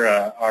here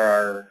are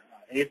our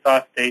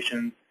ASOS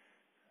stations.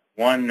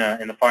 One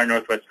in the far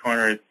northwest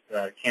corner is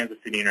Kansas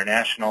City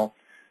International.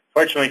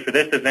 Fortunately for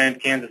this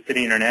event, Kansas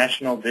City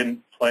International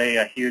didn't play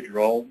a huge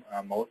role.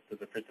 Most of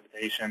the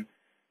precipitation,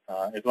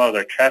 as well as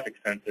our traffic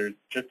sensors,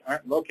 just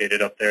aren't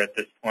located up there at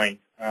this point.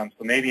 So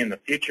maybe in the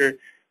future,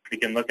 we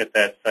can look at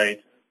that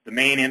site. The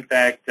main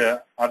impact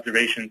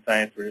observation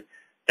sites were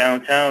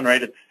downtown,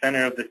 right at the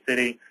center of the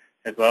city,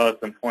 as well as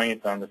some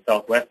points on the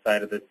southwest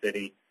side of the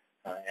city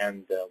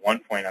and one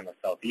point on the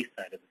southeast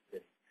side of the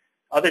city.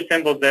 Other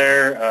symbols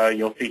there,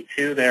 you'll see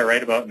 2 there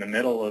right about in the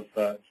middle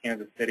of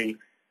Kansas City.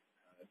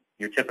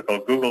 Your typical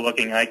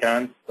Google-looking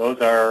icons. Those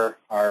are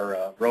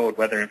our road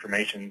weather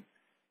information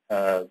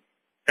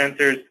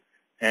sensors.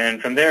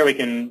 And from there,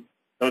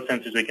 those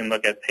sensors, we can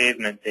look at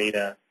pavement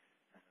data,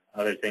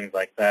 other things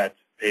like that,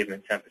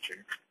 pavement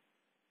temperature.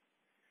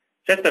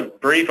 Just a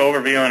brief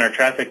overview on our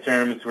traffic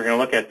terms. We're going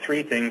to look at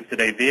 3 things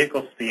today: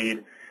 vehicle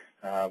speed,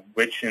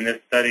 which in this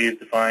study is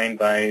defined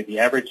by the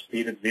average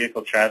speed of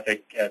vehicle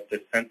traffic at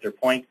the sensor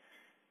point;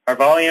 our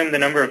volume, the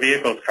number of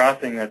vehicles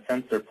crossing that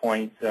sensor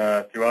point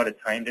throughout a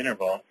timed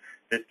interval,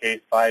 in this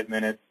case 5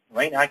 minutes;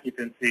 lane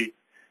occupancy,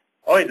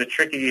 always a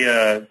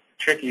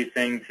tricky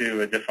thing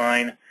to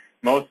define.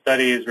 Most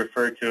studies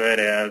refer to it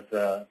as,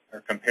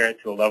 or compare it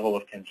to a level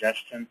of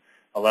congestion,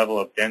 a level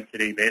of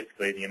density,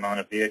 basically the amount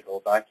of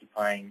vehicles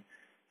occupying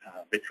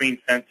between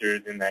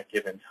sensors in that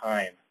given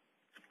time.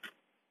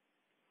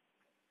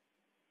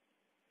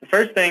 The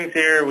first things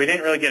here, we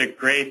didn't really get a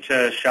great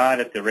shot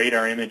at the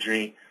radar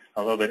imagery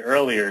a little bit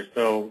earlier,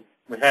 so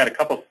we've had a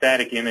couple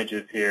static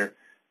images here,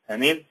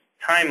 and these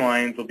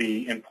timelines will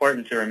be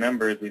important to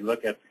remember as we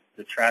look at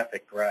the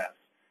traffic graphs.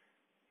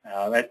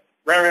 At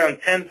right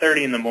around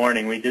 10:30 in the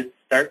morning, we did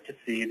start to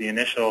see the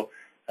initial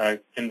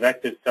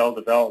convective cell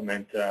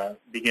development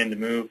begin to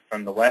move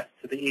from the west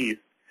to the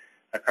east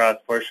across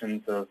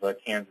portions of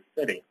Kansas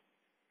City.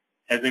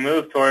 As we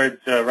move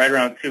towards right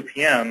around 2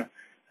 p.m.,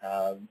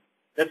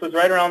 this was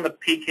right around the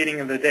peak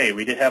heating of the day.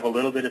 We did have a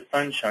little bit of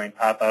sunshine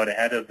pop out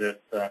ahead of this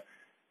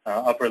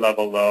upper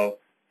level low.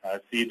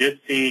 So you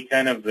did see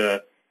kind of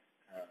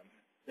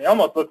they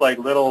almost look like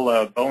little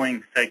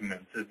Boeing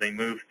segments as they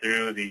move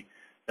through the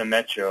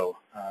metro.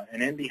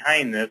 And in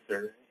behind this,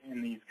 or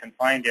in these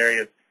confined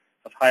areas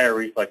of higher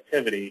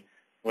reflectivity,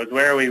 was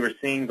where we were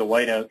seeing the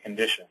whiteout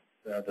conditions.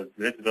 The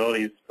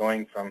visibility is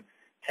going from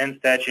 10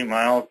 statute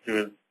miles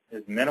to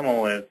as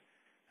minimal as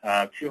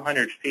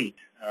 200 feet.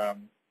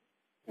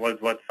 Was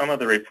what some of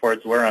the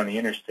reports were on the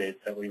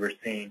interstates that we were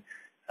seeing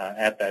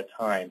at that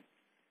time.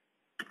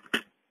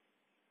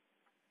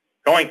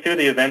 Going through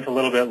the event a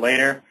little bit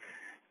later,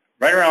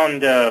 right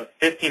around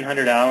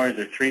 1500 hours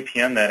or 3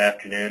 p.m. that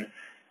afternoon,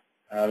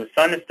 the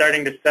sun is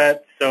starting to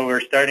set, so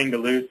we're starting to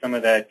lose some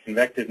of that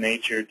convective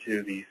nature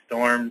to the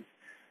storms.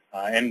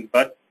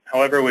 But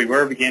however, we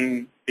were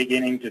beginning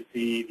to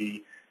see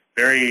the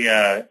very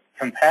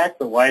compact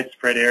but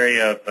widespread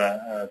area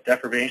of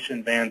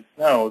deprivation band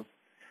snows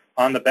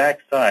on the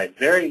backside.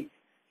 Very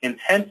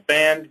intense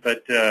band,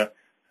 but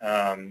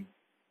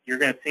you're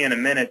going to see in a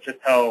minute just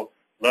how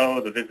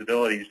low the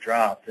visibility's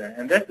dropped.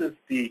 And this is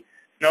the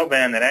snow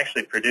band that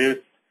actually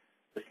produced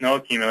the snow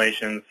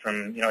accumulations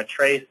from a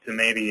trace to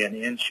maybe an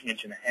inch,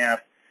 inch and a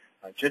half,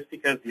 just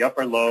because the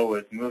upper low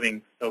was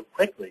moving so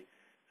quickly.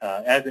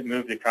 As it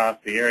moved across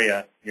the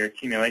area, your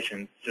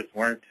accumulations just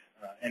weren't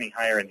any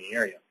higher in the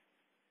area.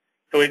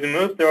 So as we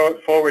move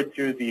forward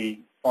through the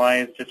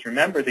slides, just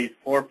remember these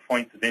 4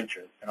 points of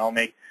interest, and I'll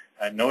make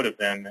a note of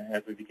them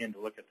as we begin to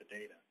look at the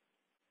data.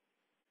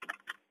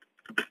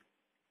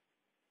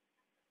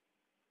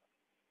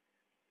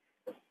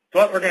 So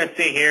what we're going to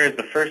see here is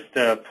the first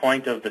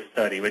point of the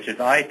study, which is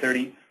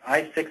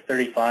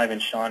I-635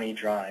 and Shawnee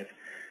Drive.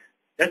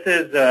 This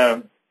is,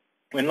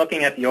 when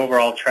looking at the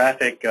overall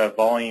traffic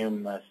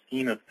volume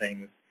scheme of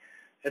things,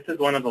 this is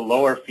one of the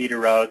lower feeder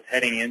routes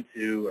heading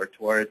into or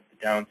towards the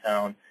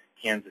downtown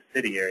Kansas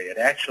City area. It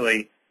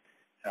actually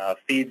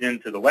feeds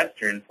into the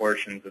western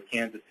portions of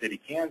Kansas City,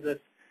 Kansas,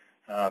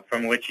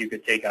 from which you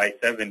could take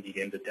I-70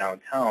 into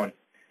downtown.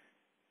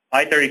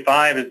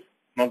 I-35 is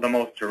the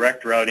most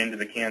direct route into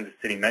the Kansas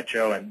City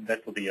metro, and this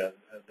will be the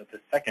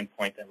second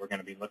point that we're going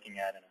to be looking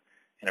at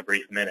in a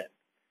brief minute.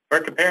 We're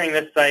comparing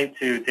this site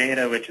to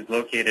data which is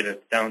located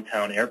at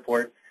downtown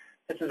airport.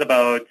 This is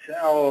about,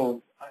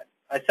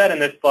 I said in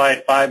this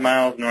slide 5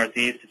 miles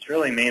northeast. It's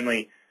really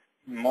mainly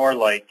more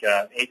like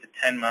 8 to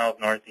 10 miles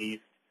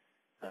northeast.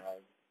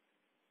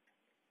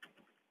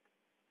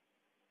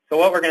 So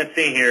what we're going to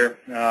see here,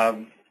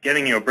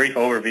 giving you a brief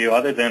overview,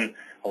 other than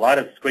a lot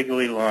of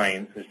squiggly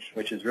lines,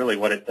 which is really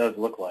what it does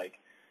look like.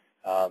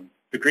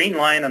 The green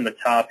line on the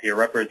top here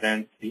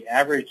represents the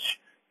average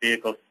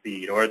vehicle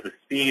speed, or the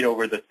speed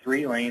over the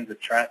 3 lanes of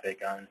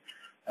traffic on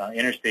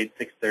Interstate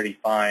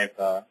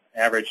 635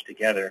 averaged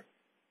together.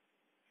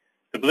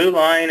 The blue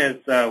line is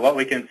what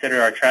we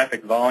consider our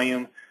traffic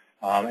volume,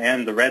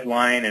 and the red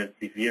line is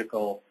the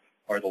vehicle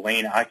or the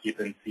lane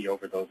occupancy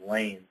over those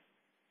lanes.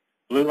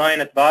 Blue line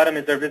at the bottom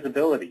is our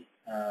visibility.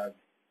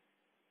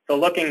 So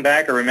looking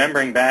back or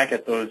remembering back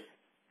at those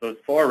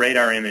 4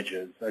 radar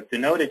images, I've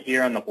denoted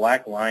here on the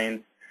black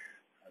lines.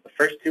 The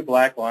first 2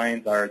 black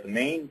lines are the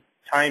main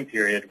time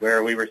period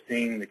where we were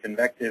seeing the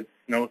convective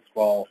snow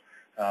squall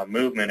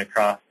movement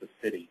across the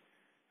city.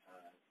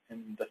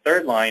 And the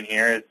third line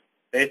here is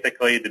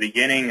basically the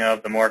beginning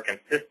of the more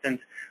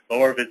consistent,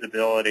 lower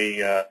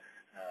visibility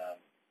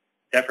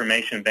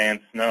deformation band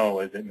snow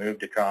as it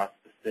moved across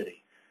the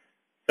city.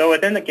 So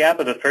within the gap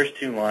of the first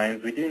 2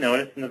 lines, we do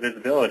notice in the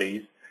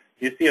visibilities,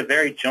 you see a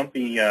very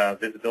jumpy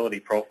visibility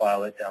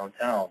profile at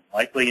downtown,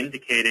 likely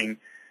indicating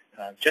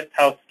just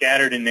how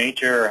scattered in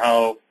nature or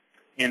how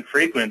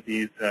infrequent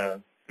these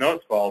snow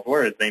squalls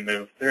were as they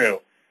moved through.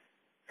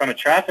 From a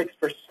traffic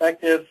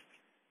perspective,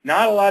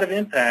 not a lot of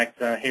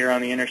impact here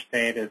on the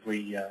interstate as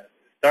we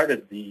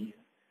started the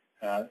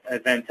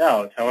event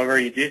out. However,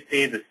 you do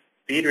see the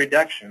speed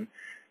reduction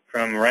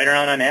from right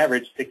around on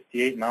average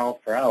 68 miles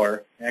per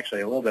hour,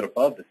 actually a little bit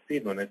above the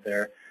speed limit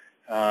there,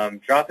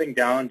 dropping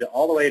down to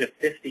all the way to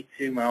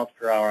 52 miles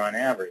per hour on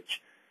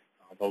average.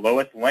 The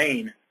lowest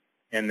lane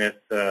in this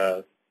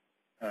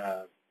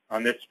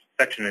on this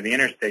section of the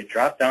interstate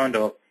dropped down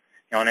to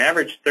on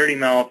average 30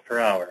 miles per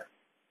hour.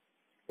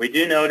 We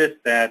do notice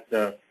that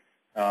the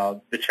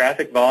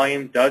traffic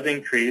volume does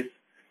increase,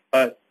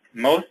 but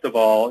most of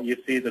all, you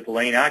see that the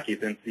lane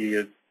occupancy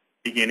is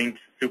beginning to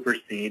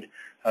supersede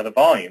the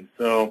volume.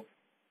 So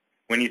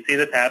when you see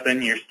this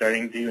happen, you're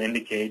starting to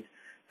indicate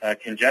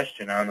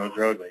congestion on those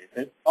roadways.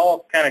 It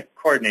all kind of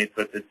coordinates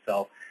with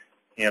itself.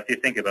 If you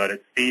think about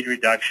it, speed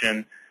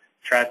reduction,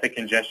 traffic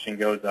congestion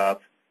goes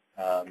up,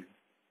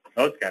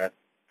 those kind of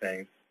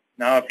things.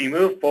 Now, if you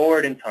move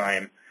forward in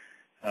time,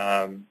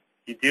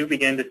 you do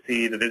begin to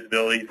see the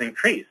visibilities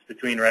increase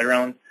between right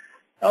around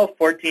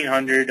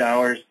 1,400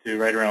 hours to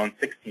right around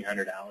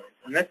 1,600 hours.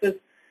 And this is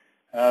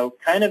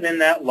kind of in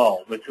that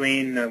lull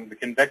between the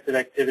convective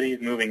activities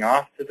moving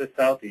off to the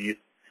southeast,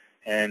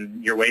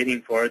 and you're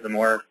waiting for the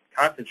more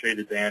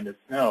concentrated band of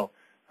snow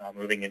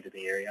moving into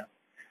the area.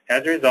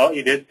 As a result,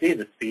 you did see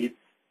the speeds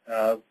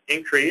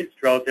increased,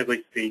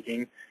 relatively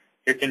speaking.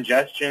 Your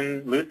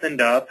congestion loosened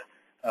up,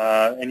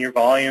 and your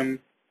volume,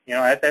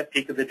 at that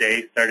peak of the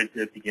day started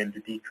to begin to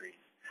decrease.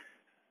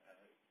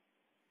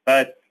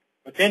 But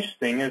what's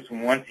interesting is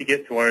once you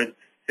get towards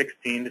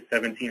 16 to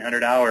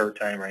 1,700 hour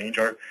time range,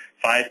 or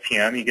 5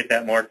 p.m., you get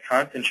that more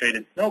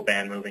concentrated snow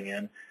band moving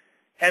in,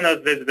 and those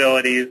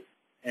visibilities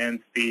and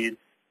speeds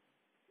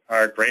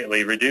are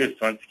greatly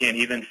reduced once again,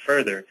 even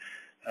further.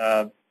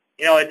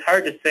 It's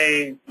hard to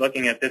say,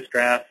 looking at this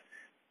graph,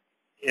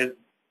 is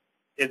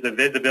the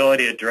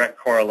visibility a direct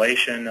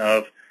correlation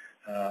of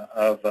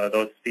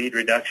those speed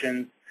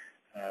reductions,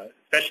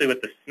 especially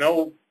with the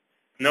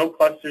snow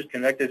clusters,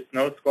 convective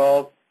snow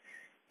squalls?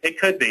 It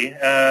could be.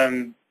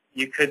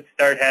 You could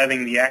start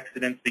having the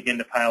accidents begin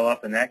to pile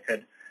up, and that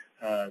could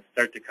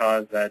start to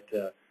cause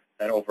that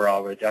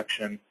overall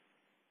reduction.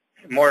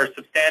 A more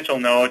substantial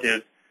note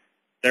is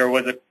there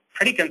was a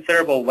pretty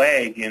considerable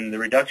lag in the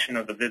reduction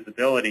of the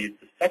visibilities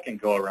the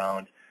second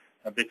go-around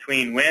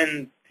between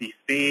when the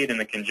speed and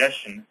the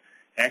congestion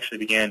actually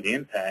began to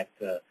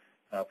impact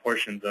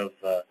portions of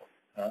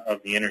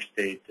the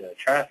interstate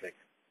traffic.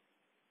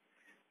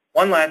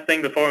 One last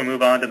thing before we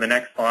move on to the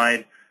next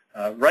slide.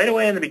 Right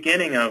away in the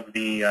beginning of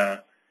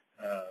the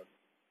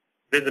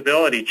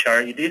visibility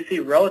chart, you do see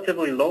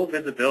relatively low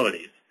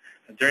visibilities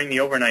during the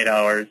overnight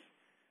hours.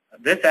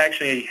 This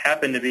actually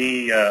happened to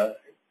be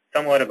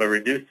somewhat of a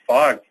reduced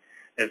fog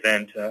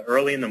event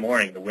early in the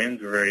morning. The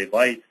winds were very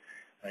light.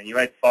 You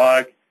had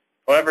fog.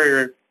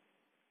 However,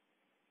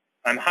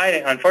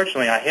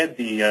 unfortunately, I hid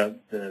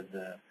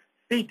the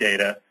speed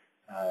data,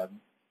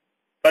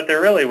 but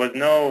there really was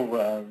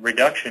no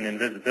reduction in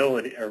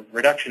visibility or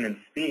reduction in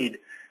speed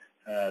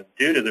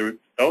due to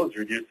those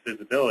reduced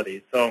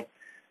visibility. So,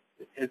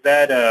 is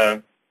that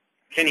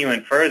can you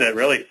infer that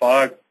really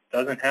fog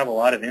doesn't have a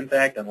lot of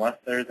impact unless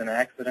there's an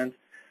accident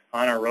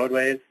on our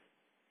roadways?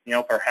 You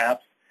know,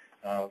 perhaps,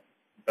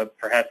 but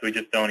perhaps we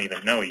just don't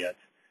even know yet.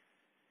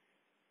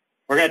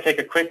 We're going to take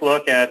a quick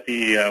look at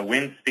the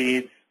wind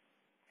speeds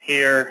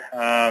here.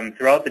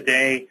 Throughout the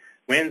day,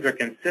 winds are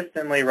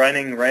consistently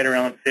running right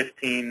around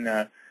 15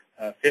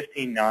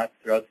 knots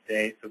throughout the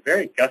day, so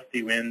very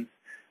gusty winds,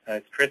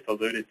 as Chris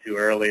alluded to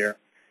earlier.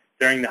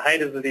 During the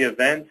height of the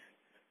event,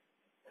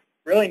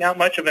 really not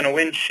much of a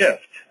wind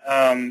shift.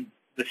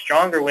 The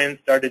stronger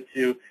winds started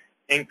to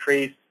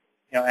increase,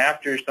 you know,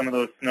 after some of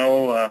those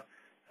snow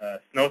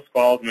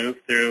squalls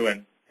moved through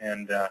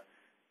and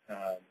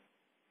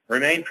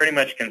remained pretty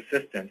much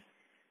consistent.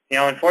 You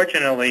know,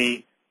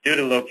 unfortunately, due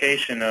to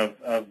location of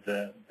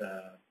the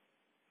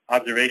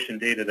observation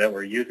data that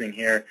we're using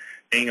here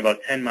being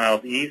about 10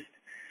 miles east,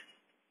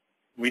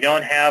 we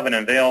don't have an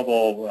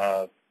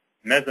available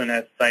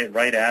mesonet site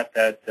right at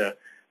that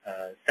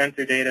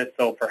sensor data,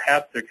 so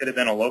perhaps there could have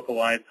been a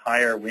localized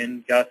higher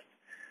wind gust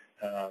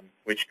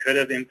which could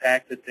have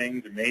impacted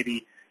things, or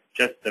maybe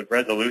just the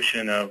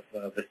resolution of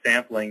the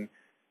sampling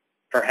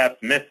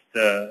perhaps missed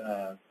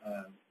that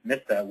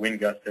wind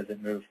gust as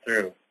it moved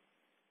through.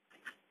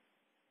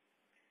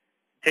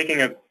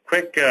 Taking a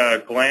quick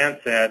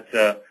glance at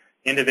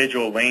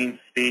individual lane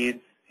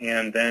speeds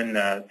and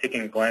then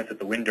taking a glance at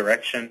the wind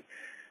direction.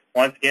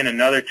 Once again,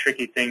 another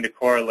tricky thing to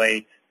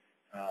correlate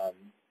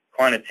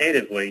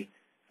quantitatively.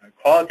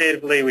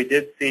 Qualitatively, we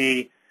did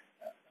see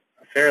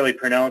a fairly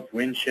pronounced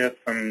wind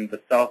shift from the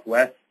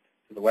southwest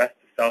to the west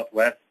to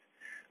southwest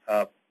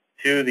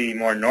to the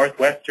more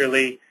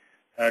northwesterly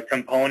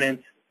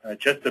component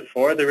just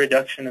before the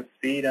reduction of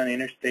speed on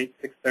Interstate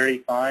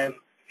 635.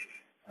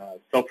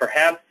 So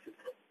perhaps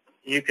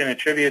you can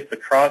attribute the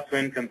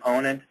crosswind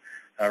component,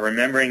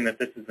 remembering that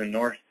this is a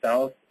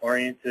north-south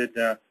oriented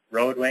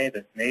roadway,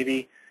 that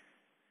maybe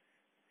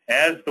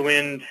as the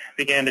wind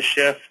began to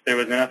shift, there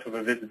was enough of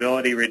a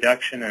visibility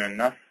reduction and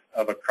enough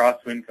of a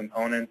crosswind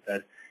component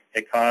that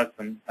it caused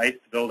some ice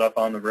to build up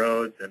on the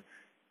roads, and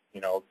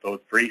you know, those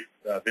brief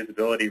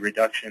visibility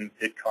reductions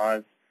did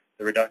cause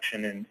the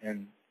reduction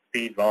in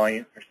speed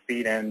volume or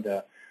speed and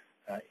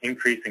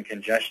increase in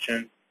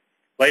congestion.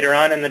 Later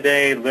on in the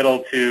day,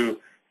 little to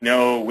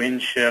no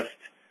wind shift.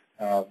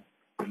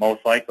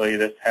 Most likely,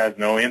 this has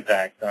no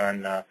impact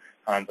on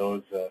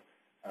those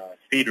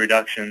speed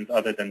reductions,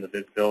 other than the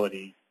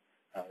visibility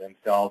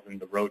themselves and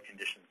the road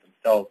conditions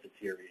themselves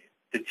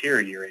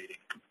deteriorating.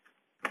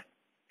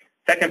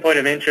 Second point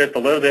of interest, a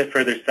little bit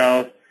further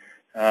south,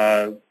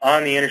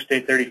 on the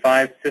Interstate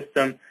 35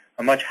 system,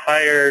 a much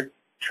higher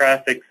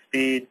traffic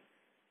speed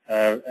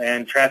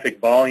and traffic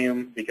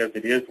volume, because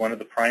it is one of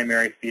the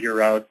primary feeder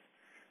routes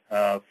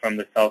from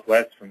the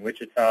southwest, from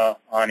Wichita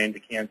on into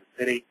Kansas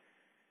City.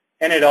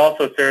 And it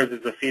also serves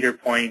as a feeder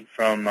point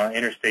from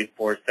Interstate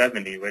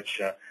 470,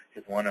 which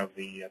is one of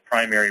the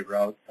primary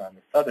routes on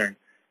the southern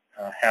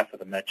half of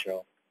the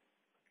metro.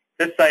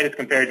 This site is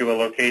compared to a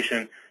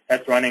location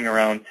that's running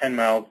around 10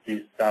 miles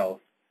due south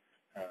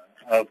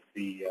of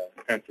the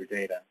sensor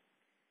data.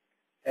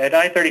 At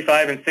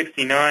I-35 and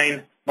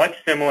 69, much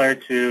similar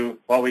to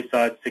what we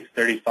saw at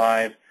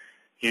 635,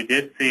 you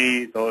did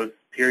see those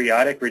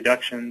periodic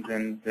reductions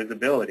in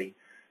visibility.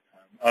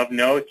 Of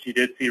note, you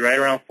did see right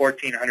around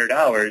 1400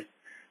 hours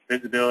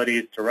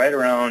visibilities to right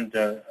around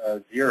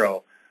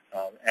zero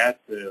at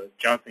the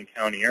Johnson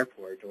County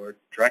Airport, or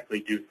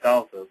directly due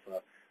south of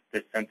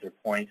this sensor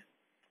point.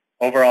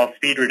 Overall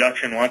speed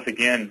reduction once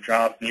again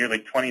dropped nearly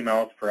 20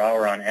 miles per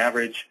hour on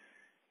average.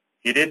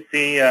 You did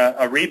see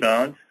a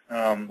rebound,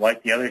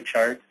 like the other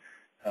chart.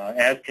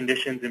 As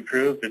conditions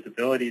improved,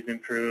 visibilities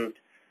improved,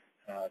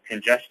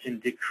 congestion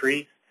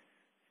decreased,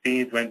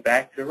 speeds went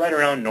back to right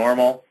around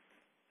normal,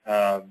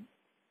 and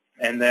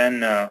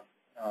then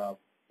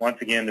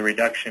once again the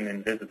reduction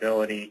in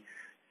visibility,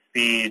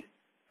 speed,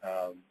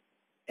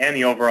 and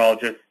the overall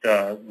just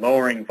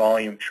lowering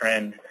volume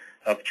trend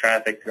of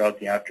traffic throughout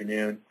the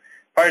afternoon.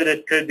 Part of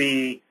this could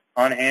be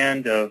on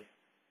hand of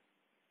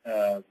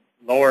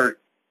lower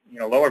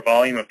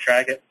volume of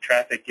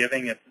traffic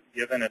given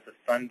it's a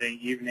Sunday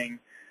evening.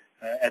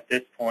 At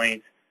this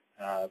point,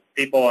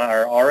 people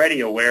are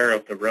already aware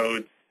of the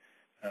roads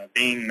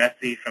being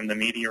messy from the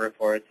media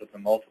reports of the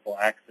multiple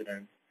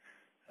accidents.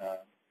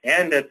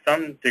 And at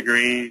some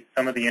degree,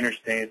 some of the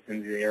interstates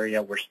in the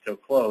area were still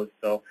closed,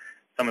 so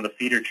some of the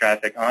feeder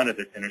traffic onto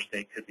this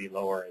interstate could be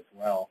lower as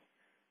well.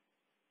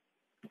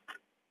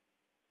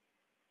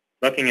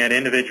 Looking at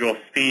individual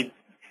speed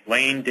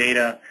lane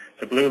data,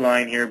 the blue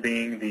line here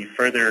being the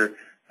further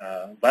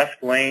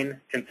left lane,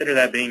 consider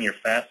that being your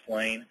fast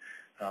lane.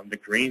 The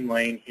green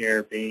lane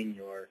here being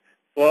your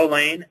slow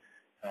lane.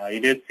 You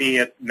did see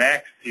at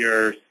max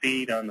your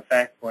speed on the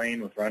fast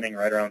lane was running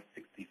right around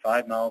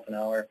 65 miles an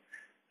hour.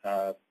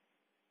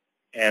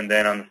 And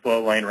then on the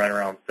slow lane right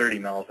around 30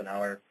 miles an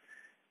hour.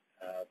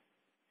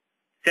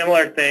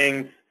 Similar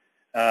things,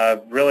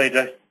 really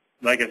just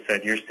like I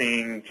said, you're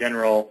seeing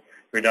general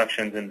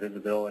reductions in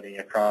visibility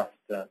across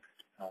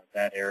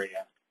that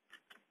area.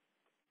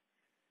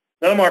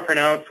 A little more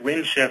pronounced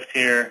wind shift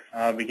here,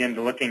 begin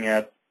to looking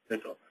at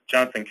this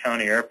Johnson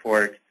County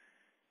Airport.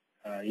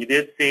 You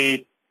did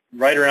see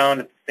right around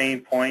at the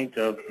same point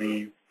of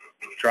the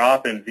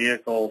drop in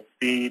vehicle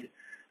speed,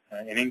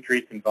 an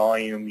increase in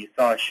volume. You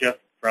saw a shift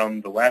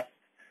from the west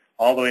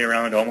all the way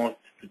around almost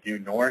to due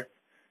north.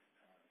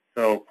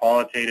 So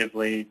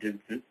qualitatively,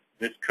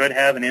 this could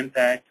have an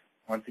impact.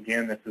 Once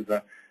again, this is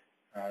a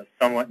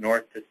somewhat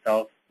north to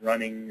south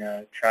running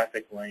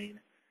traffic lane.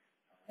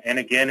 And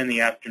again in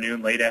the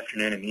afternoon, late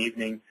afternoon and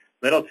evening,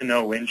 little to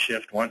no wind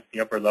shift. Once the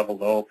upper level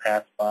low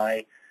passed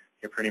by,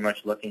 you're pretty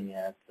much looking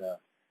at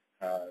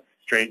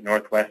straight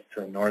northwest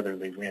to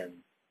northerly winds.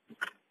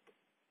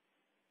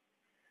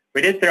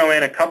 We did throw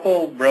in a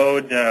couple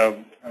road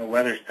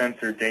weather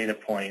sensor data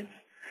points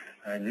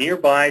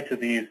nearby to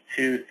these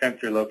two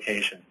sensor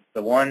locations.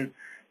 The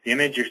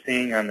image you're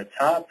seeing on the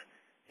top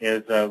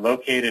is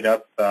located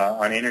up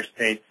on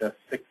Interstate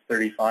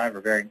 635,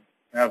 or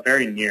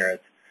very near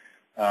it.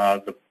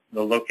 The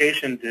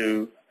location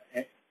to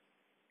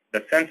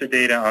the sensor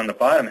data on the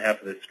bottom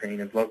half of the screen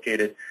is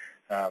located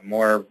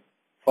more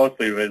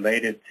closely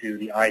related to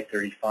the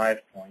I-35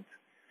 point.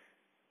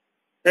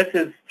 This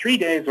is 3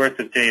 days worth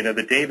of data,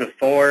 the day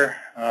before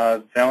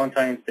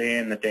Valentine's Day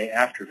and the day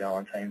after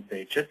Valentine's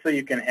Day, just so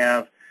you can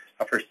have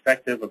a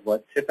perspective of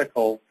what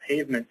typical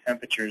pavement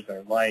temperatures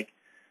are like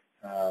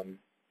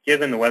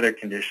given the weather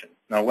conditions.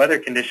 Now, weather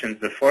conditions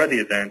before the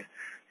event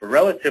were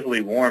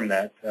relatively warm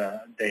that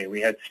day. We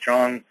had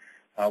strong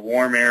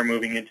warm air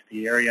moving into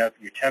the area.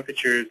 Your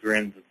temperatures were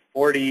in the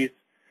 40s,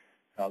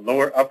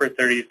 upper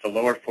 30s to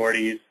lower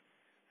 40s,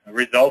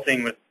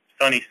 resulting with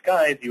sunny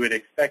skies. You would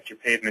expect your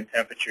pavement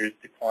temperatures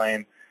to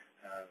climb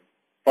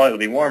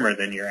slightly warmer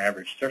than your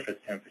average surface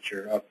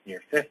temperature, up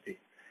near 50.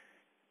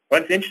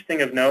 What's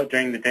interesting of note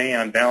during the day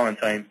on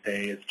Valentine's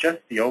Day is just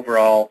the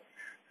overall,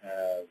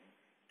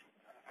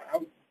 I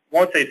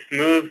won't say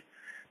smooth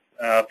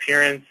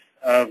appearance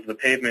of the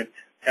pavement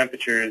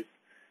temperatures,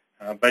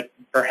 but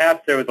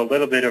perhaps there was a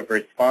little bit of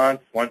response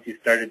once you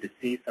started to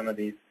see some of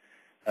these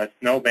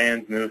snow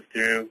bands move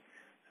through.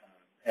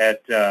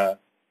 At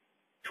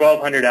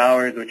 1200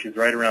 hours, which is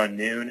right around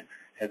noon,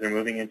 as we're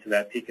moving into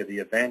that peak of the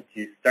event,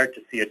 you start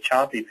to see a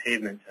choppy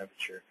pavement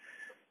temperature.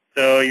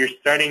 So you're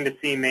starting to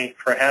see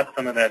perhaps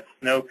some of that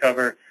snow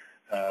cover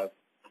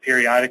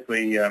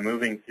periodically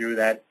moving through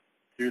that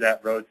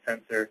road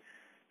sensor.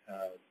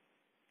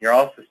 You're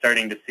also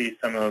starting to see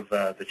some of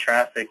the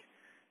traffic.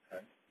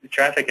 The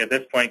traffic at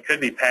this point could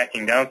be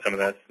packing down some of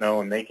that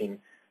snow and making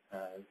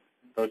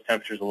those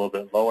temperatures a little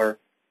bit lower.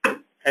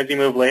 As you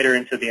move later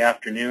into the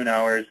afternoon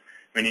hours,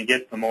 when you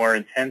get the more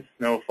intense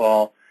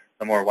snowfall,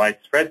 the more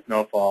widespread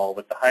snowfall,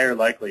 with the higher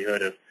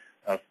likelihood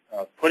of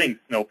putting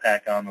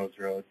snowpack on those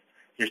roads,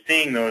 you're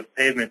seeing those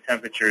pavement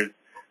temperatures,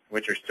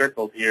 which are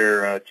circled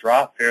here,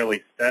 drop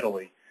fairly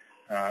steadily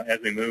as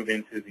we move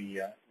into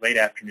the late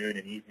afternoon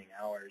and evening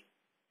hours.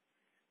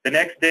 The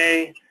next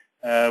day,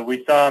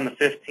 we saw on the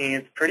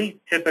 15th pretty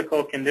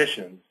typical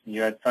conditions.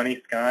 You had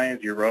sunny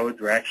skies. Your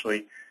roads were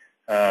actually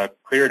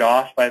cleared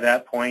off by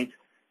that point.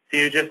 So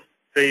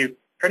you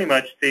pretty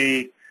much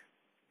see,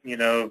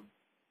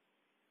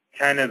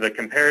 kind of the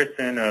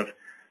comparison of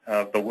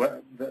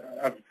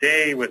a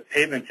day with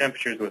pavement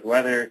temperatures with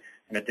weather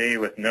and a day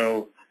with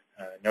no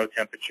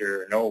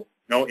temperature,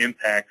 no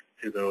impacts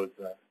to those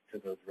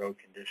road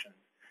conditions.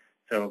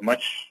 So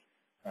much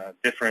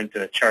different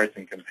charts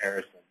in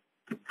comparison.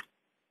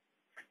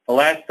 The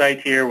last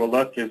site here we'll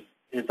look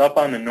is up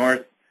on the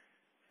north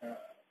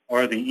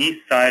or the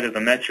east side of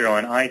the metro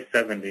on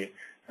I-70.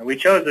 And we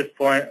chose this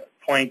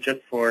point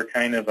just for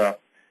kind of a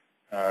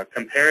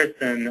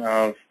comparison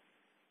of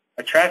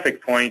a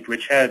traffic point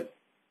which had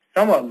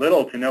somewhat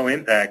little to no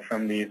impact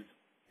from these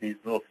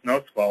little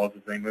snow squalls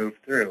as they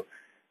moved through.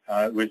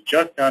 It was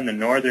just on the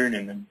northern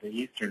and the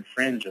eastern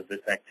fringe of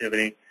this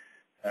activity.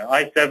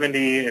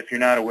 I-70, if you're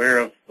not aware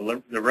of,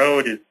 the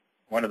road is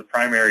one of the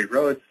primary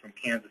roads from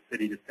Kansas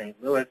City to St.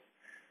 Louis.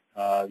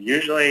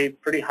 Usually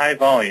pretty high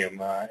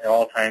volume at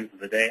all times of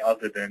the day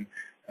other than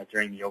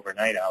during the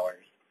overnight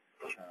hours.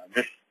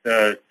 This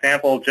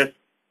sample, just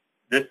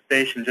this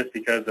station, just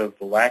because of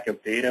the lack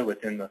of data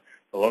within the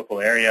local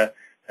area,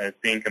 is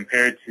being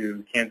compared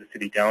to Kansas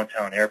City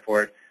Downtown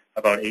Airport,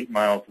 about 8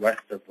 miles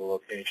west of the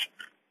location.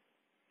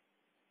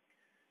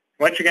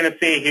 what you're going to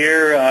see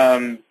here,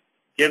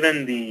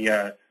 given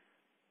the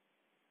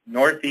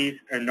northeast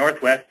or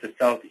northwest to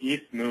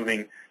southeast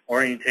moving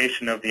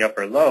orientation of the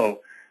upper low,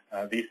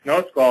 these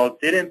snow squalls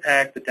did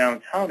impact the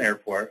downtown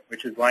airport,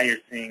 which is why you're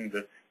seeing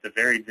the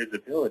varied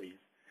visibilities.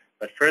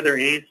 But further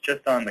east,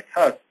 just on the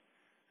cusp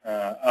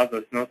of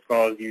the snow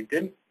squalls, you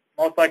didn't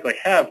most likely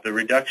have the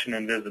reduction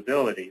in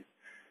visibilities.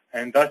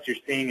 And thus you're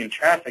seeing in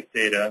traffic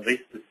data, at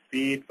least the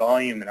speed,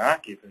 volume, and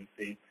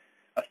occupancy,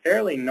 a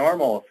fairly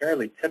normal,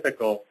 fairly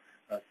typical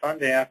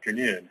Sunday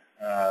afternoon.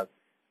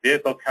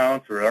 Vehicle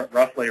counts were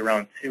roughly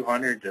around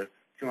 200 to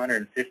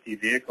 250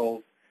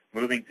 vehicles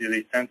moving through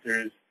these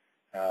sensors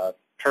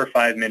per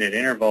 5-minute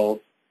intervals.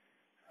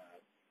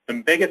 The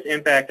biggest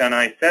impact on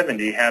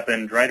I-70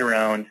 happened right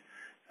around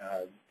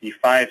the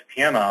 5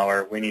 p.m.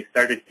 hour when you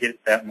started to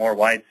get that more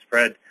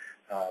widespread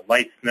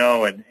light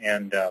snow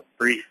and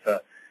brief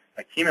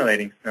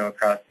accumulating snow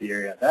across the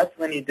area. That's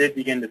when you did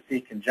begin to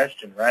see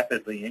congestion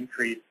rapidly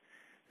increase.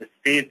 The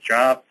speeds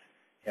dropped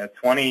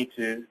 20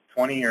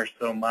 or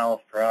so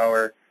miles per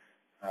hour,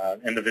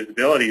 and the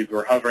visibilities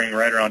were hovering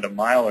right around a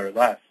mile or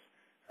less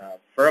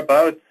for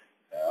about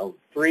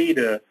 3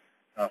 to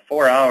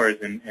 4 hours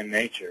in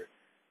nature.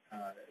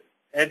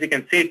 As you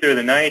can see through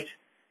the night,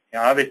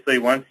 obviously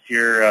once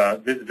your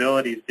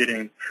visibilities did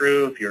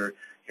improve, your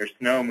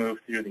snow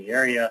moved through the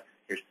area,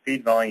 your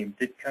speed volume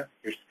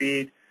your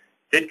speed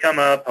did come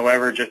up.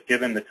 However, just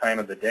given the time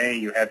of the day,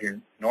 you have your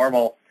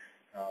normal,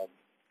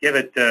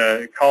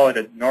 call it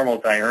a normal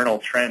diurnal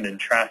trend in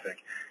traffic.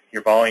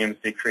 Your volumes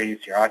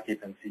decrease, your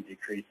occupancy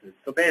decreases.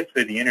 So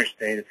basically the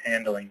interstate is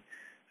handling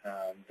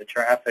the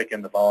traffic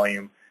and the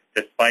volume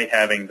despite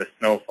having the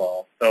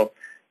snowfall. So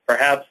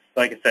perhaps,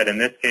 like I said, in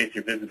this case,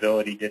 your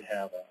visibility did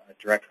have a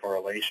direct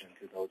correlation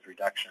to those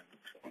reductions.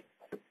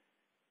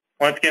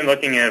 Once again,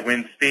 looking at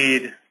wind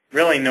speed,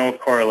 really no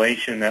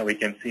correlation that we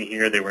can see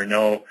here. There were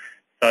no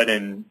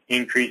sudden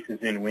increases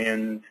in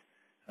wind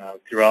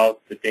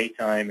throughout the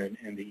daytime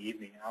and the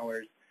evening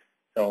hours.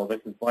 So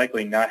this is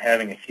likely not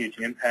having a huge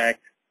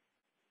impact.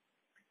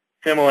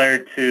 Similar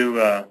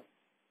to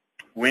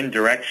wind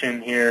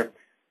direction here,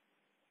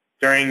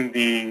 during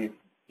the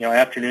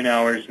afternoon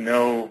hours,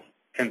 no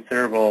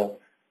considerable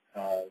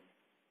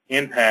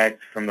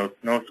impact from those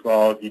snow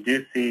squalls. You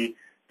do see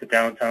the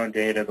downtown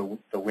data,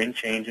 the wind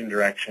change in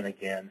direction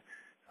again.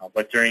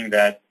 But during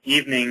that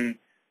evening,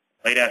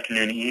 late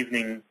afternoon,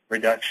 evening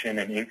reduction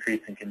and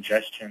increase in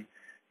congestion,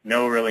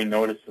 no really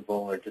noticeable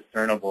or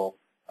discernible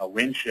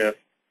wind shift,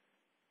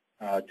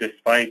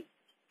 despite,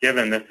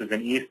 given this is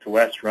an east to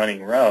west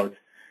running route,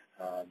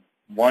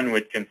 one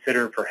would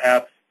consider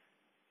perhaps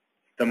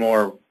the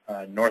more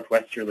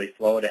northwesterly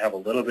flow to have a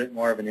little bit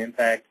more of an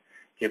impact,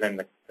 given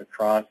the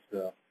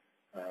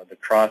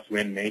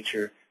crosswind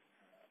nature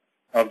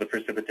of the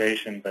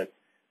precipitation. But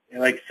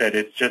like I said,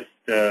 it's just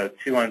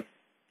too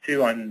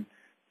uncertain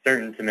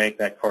to make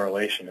that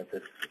correlation at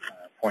this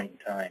point in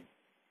time.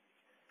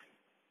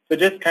 So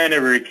just kind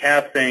of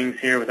recap things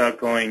here without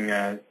going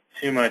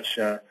too much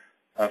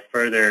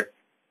further.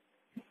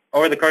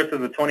 Over the course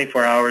of the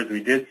 24 hours,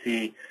 we did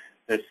see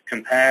this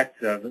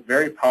compact,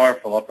 very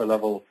powerful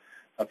upper-level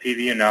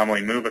PV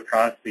anomaly move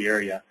across the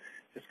area.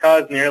 This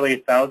caused nearly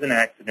 1,000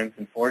 accidents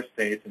in 4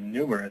 states and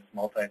numerous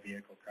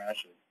multi-vehicle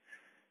crashes.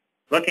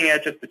 Looking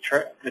at just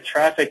the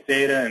traffic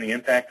data and the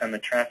impact on the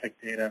traffic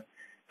data,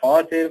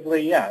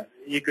 qualitatively, yeah,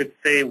 you could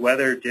say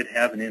weather did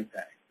have an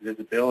impact.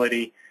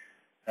 Visibility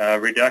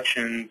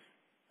reductions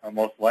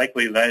most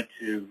likely led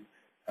to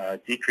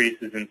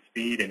decreases in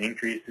speed and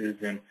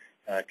increases in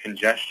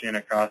congestion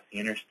across the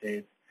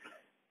interstates.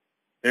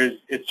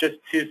 It's just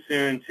too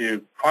soon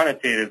to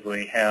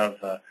quantitatively have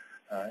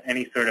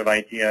any sort of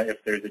idea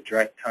if there's a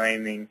direct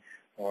timing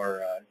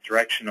or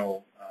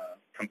directional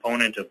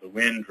component of the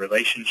wind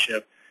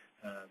relationship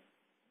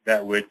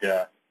that would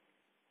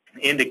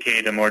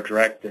indicate a more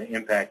direct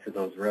impact to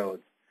those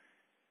roads.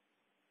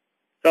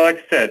 So like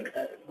I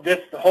said, this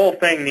whole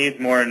thing needs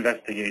more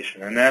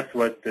investigation, and that's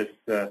what this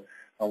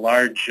a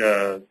large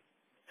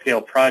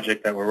scale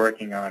project that we're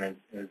working on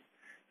is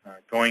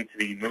going to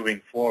be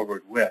moving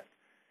forward with.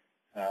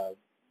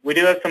 We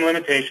do have some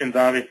limitations,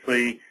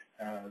 obviously,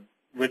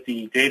 with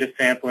the data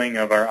sampling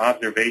of our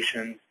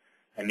observations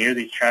near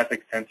these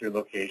traffic sensor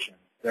locations.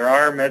 There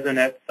are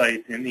mesonet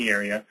sites in the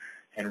area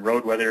and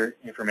road weather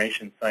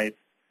information sites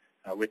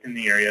within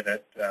the area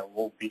that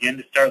we'll begin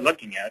to start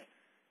looking at.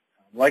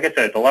 Like I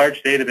said, the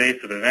large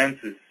database of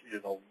events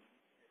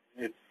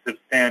it's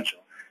substantial.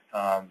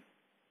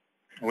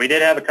 We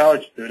did have a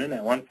college student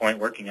at one point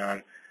working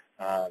on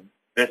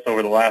this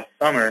over the last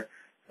summer.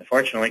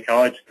 Unfortunately,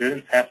 college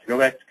students have to go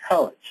back to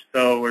college,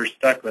 so we're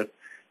stuck with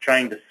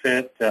trying to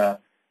fit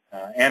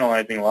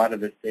analyzing a lot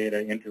of this data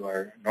into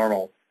our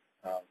normal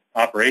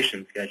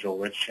operation schedule,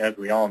 which, as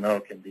we all know,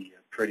 can be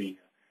pretty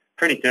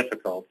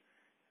difficult.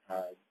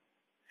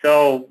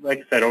 So, like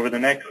I said, over the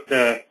next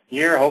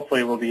year,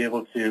 hopefully we'll be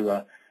able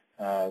to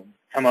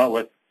come up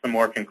with some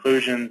more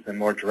conclusions and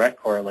more direct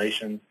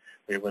correlations.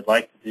 We would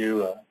like to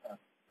do a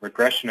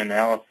regression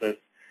analysis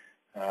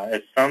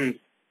at some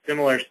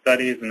similar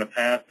studies in the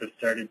past have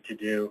started to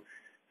do.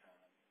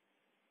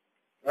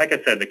 Like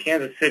I said, the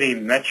Kansas City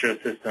metro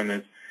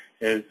system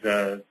is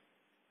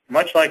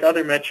much like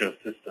other metro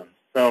systems.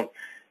 So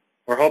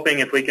we're hoping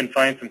if we can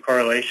find some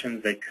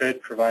correlations, they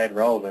could provide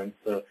relevance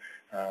to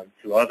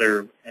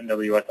other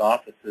NWS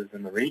offices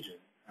in the region,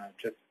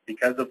 just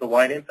because of the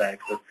wide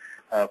impacts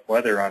of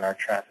weather on our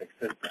traffic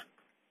system.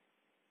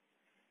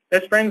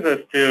 This brings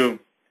us to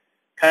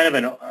kind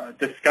of a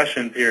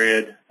discussion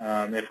period,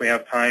 if we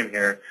have time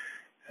here.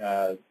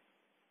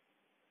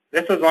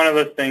 This was one of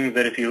those things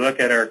that if you look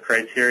at our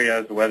criteria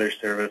as a weather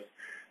service,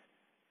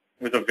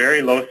 with a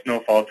very low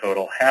snowfall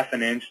total, half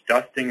an inch,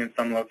 dusting in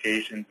some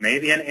locations,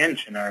 maybe an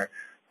inch in our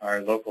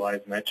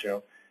localized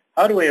metro.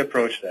 How do we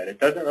approach that? It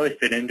doesn't really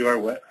fit into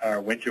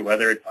our winter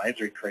weather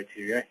advisory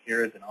criteria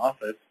here as an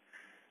office,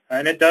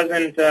 and it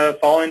doesn't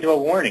fall into a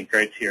warning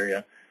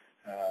criteria.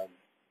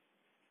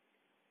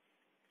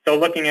 So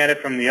looking at it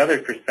from the other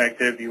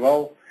perspective,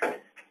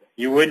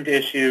 you wouldn't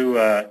issue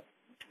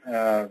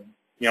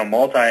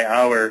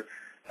multi-hour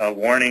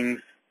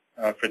warnings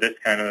for this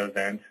kind of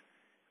event.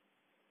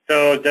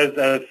 So does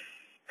a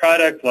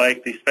product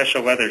like the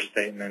special weather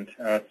statement,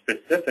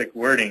 specific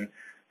wording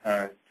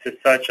to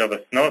such of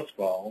a snow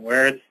squall,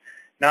 where it's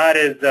not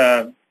as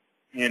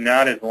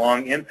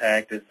long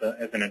impact as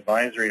an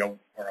advisory or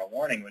a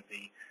warning would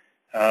be,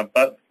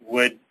 but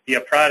would be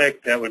a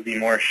product that would be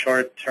more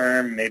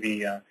short-term,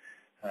 maybe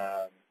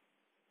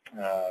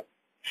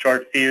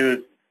short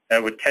fuse,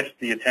 that would catch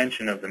the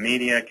attention of the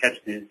media,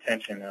 catch the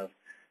attention of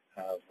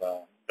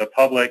the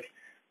public.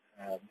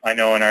 I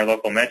know in our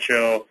local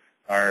metro,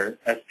 our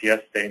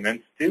SPS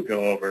statements do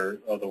go over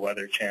the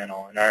Weather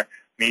Channel, and our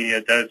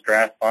media does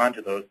grasp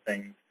onto those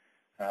things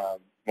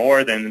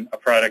more than a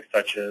product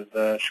such as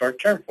a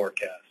short-term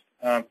forecast.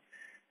 So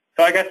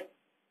I guess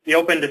the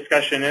open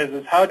discussion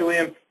is how do we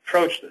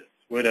approach this?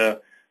 Would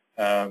a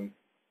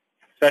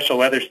special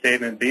weather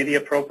statement be the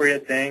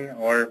appropriate thing,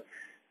 or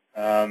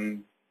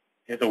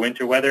is a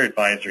winter weather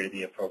advisory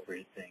the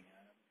appropriate thing?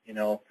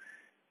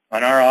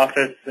 On our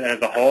office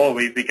as a whole,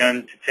 we've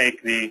begun to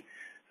take the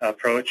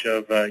approach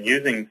of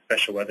using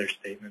special weather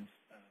statements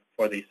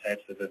for these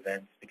types of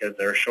events because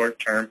they're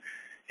short-term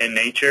in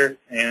nature,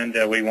 and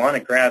we want to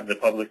grab the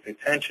public's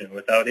attention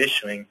without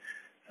issuing,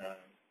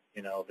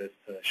 this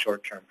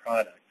short-term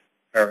product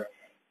or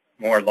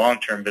more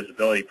long-term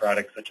visibility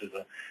product such as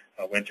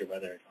a winter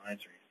weather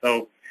advisory.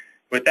 So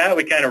with that,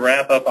 we kind of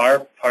wrap up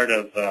our part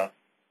of the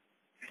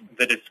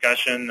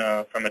discussion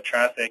from a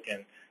traffic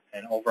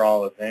and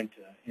overall event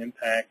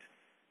impact.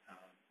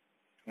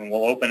 And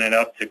we'll open it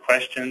up to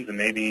questions and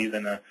maybe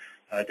even a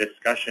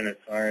discussion as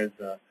far as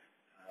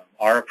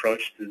our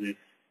approach to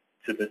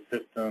the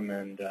system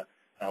and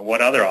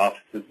what other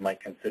offices might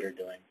consider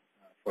doing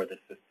for the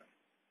system.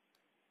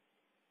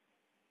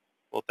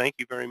 Well, thank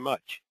you very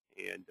much.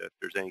 And if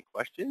there's any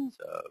questions,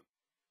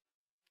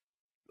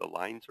 the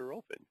lines are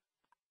open.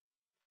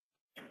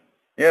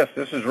 Yes,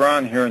 this is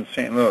Ron here in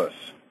St. Louis.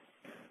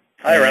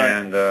 Hi, Ron.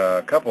 And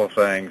a couple of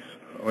things.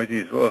 With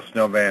these little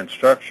snowband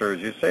structures,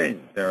 you say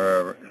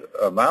their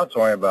amount's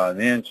only about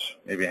an inch,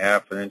 maybe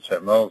half an inch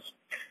at most.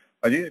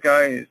 Are these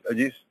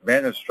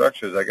banded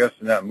structures, I guess,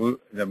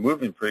 they're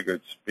moving pretty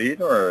good speed?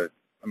 Or,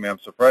 I mean, I'm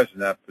surprised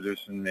they're not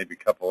producing maybe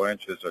a couple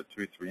inches or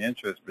 2-3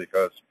 inches,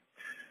 because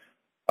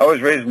I was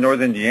raised in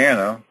northern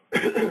Indiana,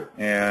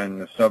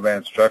 and the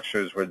snowband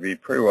structures would be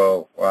pretty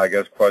well, I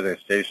guess,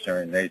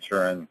 quasi-stationary in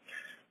nature, and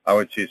I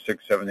would see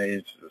 6, 7, 8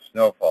 inches of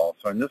snowfall.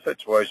 So in this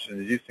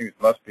situation, these things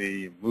must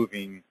be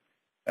moving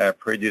at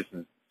pretty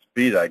decent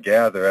speed, I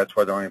gather. That's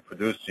why they're only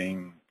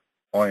producing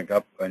only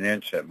up an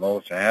inch at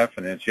most, a half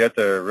an inch. Yet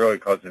they're really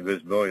causing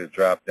visibility to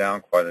drop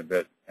down quite a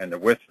bit. And the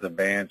width of the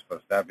bands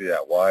must not be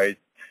that wide,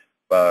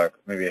 but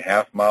maybe a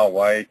half mile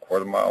wide,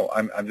 quarter mile.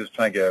 I'm just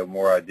trying to get a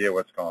more idea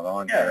what's going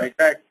on here.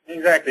 Yeah,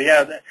 exactly.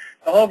 Yeah, the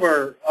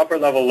upper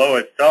level low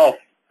itself,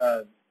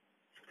 to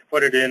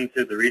put it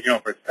into the regional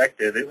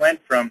perspective, it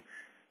went from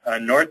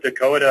North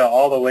Dakota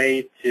all the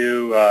way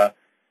to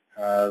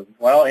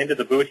into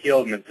the boot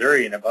heel of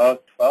Missouri in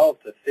about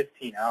 12 to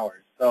 15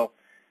 hours. So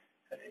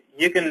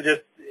you can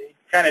just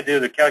kind of do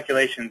the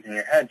calculations in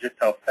your head just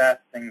how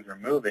fast things are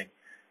moving.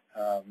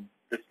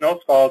 The snow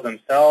squalls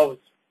themselves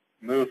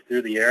move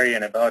through the area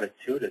in about a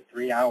 2 to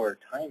 3 hour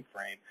time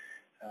frame.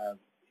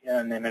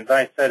 And then, as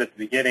I said at the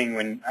beginning,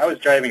 when I was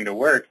driving to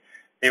work,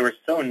 they were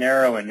so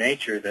narrow in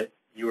nature that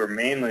you were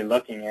mainly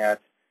looking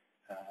at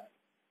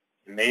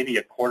maybe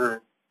a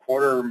quarter,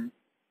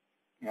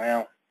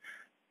 well,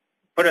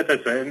 put it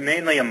this way,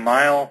 mainly a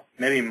mile,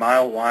 maybe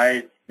mile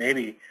wide,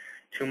 maybe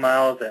 2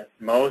 miles at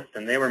most,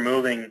 and they were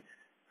moving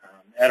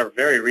at a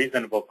very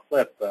reasonable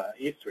clip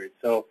eastward.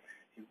 So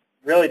you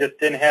really just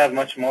didn't have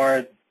much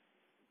more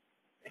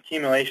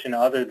accumulation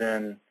other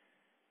than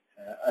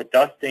a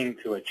dusting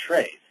to a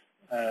trace,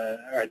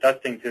 or a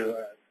dusting to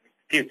a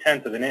few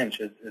tenths of an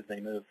inch as they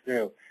move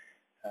through.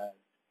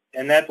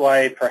 And that's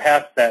why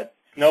perhaps that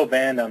snow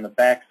band on the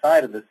back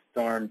side of the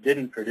storm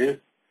didn't produce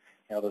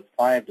those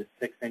 5 to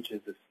 6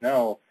 inches of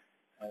snow,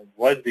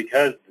 was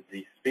because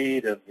the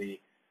speed of the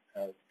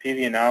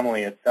PV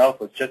anomaly itself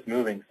was just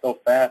moving so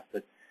fast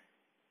that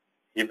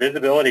the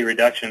visibility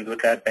reductions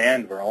with that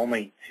band were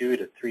only 2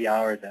 to 3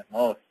 hours at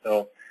most.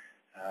 So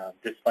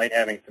despite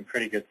having some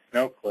pretty good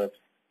snow clips,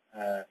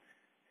 the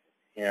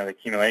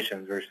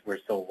accumulations were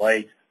so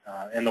light.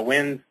 And the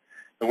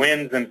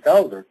winds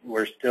themselves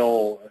were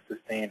still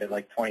sustained at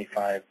like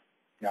 25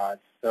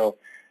 knots. So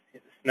the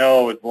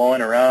snow was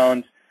blowing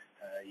around.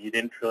 You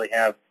didn't really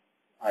have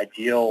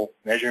ideal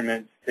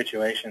measurement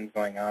situations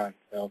going on.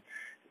 So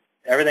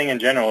everything in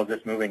general is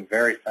just moving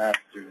very fast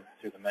through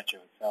the metro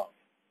itself.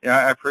 Yeah,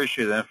 I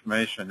appreciate the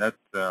information. That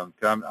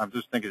I'm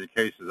just thinking of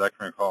cases I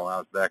can recall when I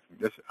was back.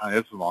 This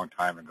is a long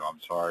time ago.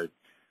 I'm sorry.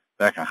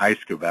 Back in high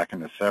school, back in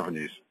the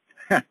 70s,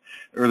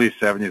 early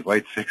 70s,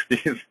 late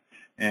 60s,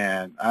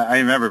 and I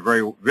remember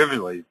very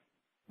vividly,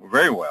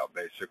 very well,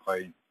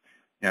 basically.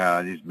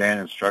 These band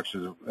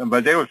instructions,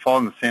 but they would fall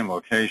in the same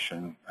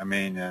location. I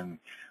mean, and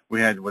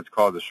we had what's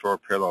called the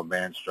short parallel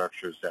band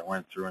structures that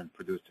went through and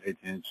produced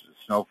 18 inches of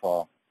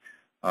snowfall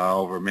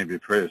over maybe a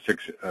period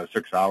of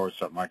 6 hours,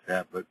 something like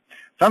that. But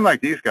some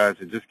like these guys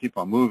that just keep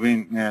on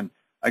moving, and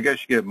I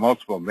guess you get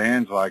multiple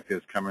bands like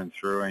this coming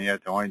through, and you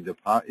have to only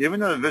deposit, even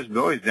though the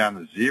visibility is down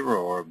to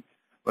 0 or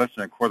less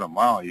than a quarter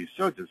mile, you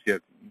still just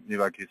get,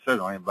 like you said,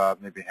 only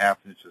about maybe half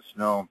an inch of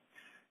snow.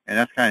 And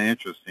that's kind of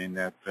interesting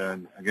that,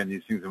 again,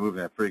 these things are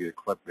moving at a pretty good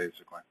clip,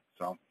 basically.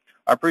 So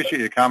I appreciate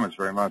your comments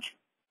very much.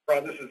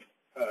 Ron, this is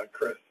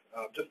Chris.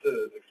 Just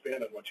to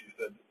expand on what you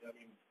said, I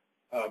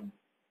mean,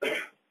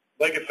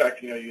 lake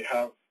effect, you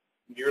have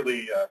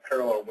nearly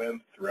parallel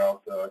winds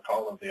throughout the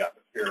column of the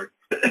atmosphere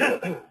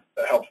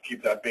that helps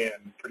keep that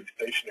band pretty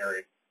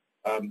stationary.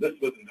 This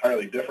was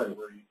entirely different,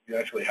 where you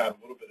actually had a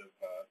little bit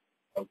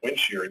of wind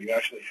shear, and you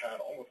actually had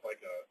almost like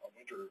a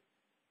winter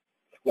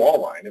squall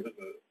line. It was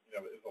a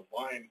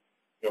line,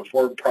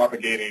 forward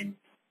propagating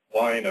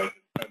line of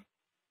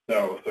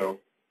snow. So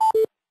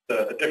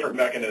a different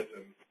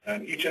mechanism,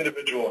 and each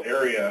individual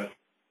area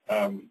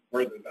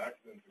where the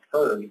accidents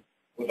occurred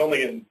was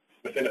only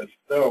within a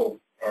snow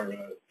or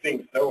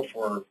seeing snow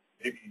for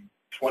maybe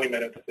 20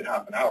 minutes to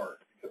half an hour,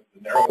 because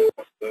of the narrowness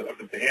of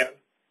the band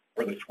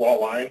or the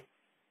squall line,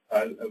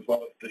 as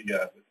well as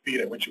the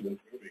speed at which it was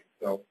moving.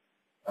 So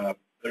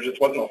there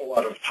just wasn't a whole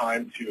lot of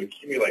time to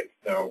accumulate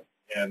snow.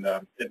 And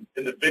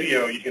in the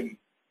video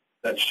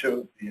that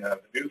shows the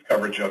news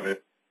coverage of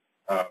it,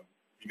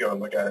 you go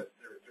and look at it.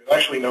 There's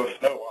actually no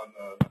snow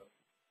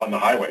on the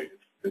highway.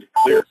 It's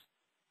clear.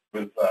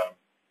 It was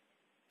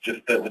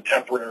just the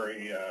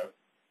temporary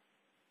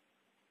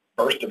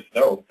burst of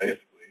snow, basically,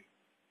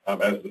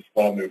 as the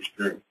squall moves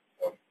through.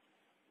 So.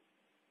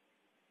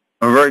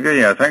 Well, very good.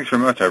 Yeah, thanks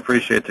very much. I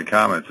appreciate the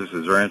comments. This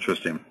is very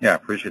interesting. Yeah, I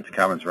appreciate the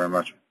comments very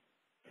much.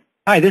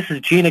 Hi, this is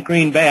Gene at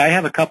Green Bay. I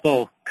have a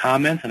couple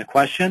comments and a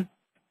question.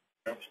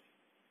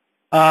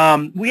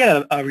 We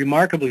had a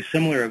remarkably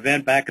similar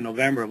event back in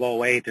November of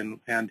 08,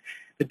 and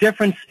the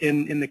difference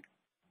in the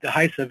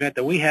HICE event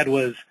that we had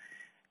was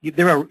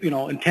there were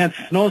intense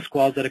snow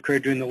squalls that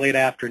occurred during the late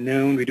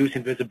afternoon,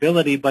 reducing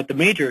visibility, but the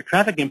major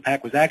traffic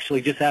impact was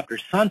actually just after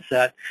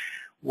sunset,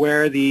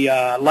 where the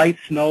light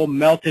snow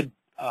melted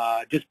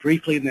just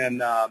briefly and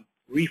then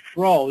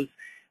refroze.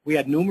 We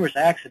had numerous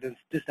accidents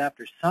just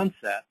after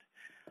sunset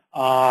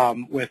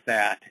with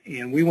that,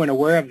 and we weren't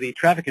aware of the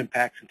traffic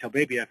impacts until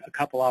maybe a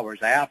couple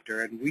hours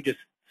after, and we just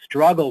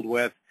struggled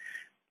with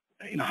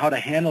how to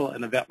handle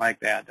an event like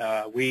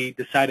that. We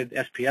decided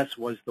SPS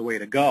was the way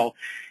to go.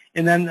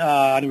 And then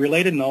on a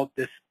related note,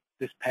 this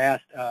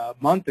past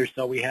month or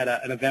so, we had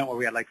an event where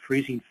we had like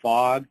freezing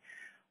fog.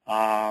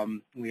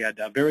 We had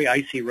very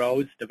icy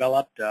roads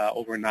developed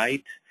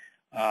overnight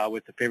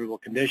with the favorable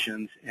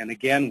conditions, and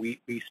again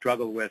we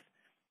struggled with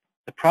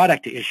the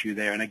product issue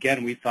there, and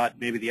again we thought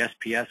maybe the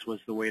SPS was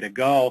the way to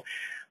go.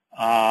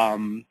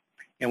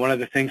 And one of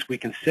the things we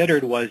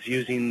considered was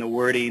using the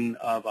wording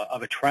of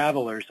a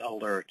traveler's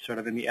alert, sort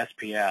of in the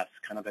SPS,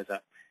 kind of as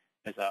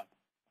a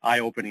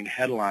eye-opening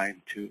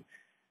headline to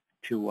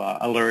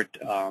alert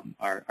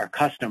our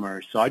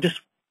customers. So I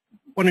just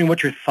wondering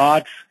what your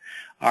thoughts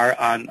are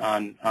on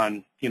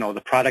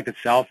the product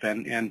itself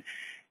and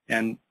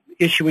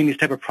issuing these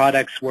type of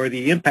products where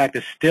the impact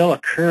is still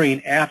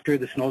occurring after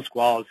the snow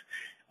squalls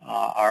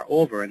are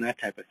over and that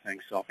type of thing.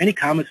 So any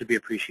comments would be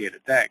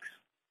appreciated. Thanks.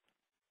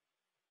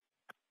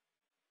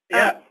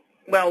 Yeah.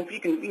 Well, you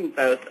can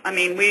both. I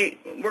mean,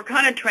 we're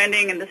kind of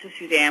trending, and this is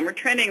Suzanne, we're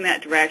trending in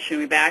that direction.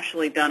 We've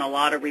actually done a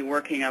lot of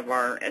reworking of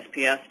our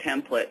SPS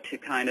template to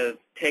kind of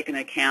take an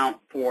account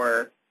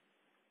for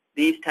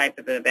these type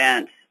of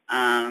events.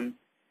 We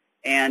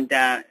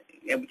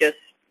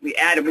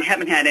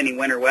haven't had any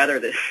winter weather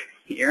this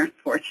year,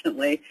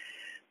 unfortunately.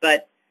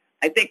 But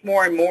I think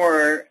more and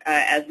more,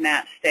 as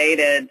Matt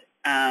stated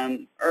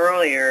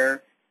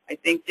earlier, I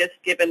think just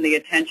given the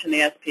attention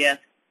the SPS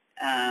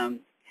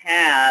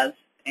has,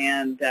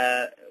 and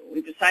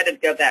we've decided to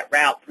go that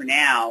route for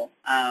now.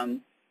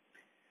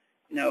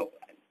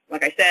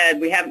 Like I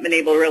said, we haven't been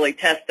able to really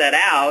test that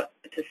out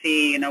to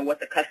see, what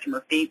the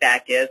customer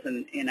feedback is,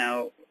 and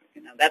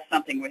that's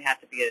something we have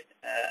to be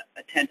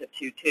attentive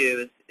to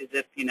too. Is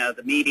if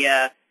the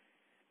media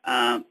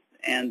and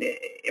the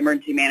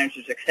emergency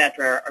managers, et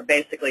cetera, are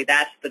basically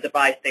that's the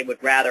device they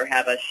would rather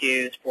have us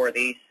use for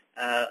these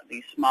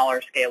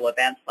smaller scale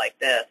events like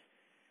this.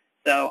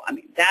 So I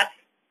mean that's.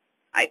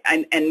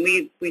 And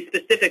we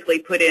specifically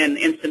put in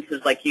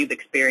instances like you've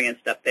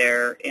experienced up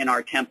there in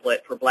our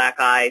template for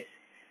black ice,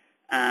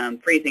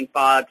 freezing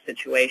fog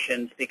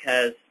situations,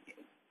 because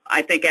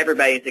I think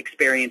everybody's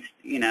experienced,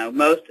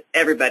 most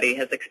everybody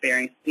has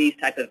experienced these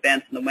type of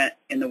events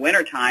in the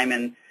wintertime,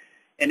 and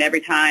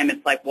every time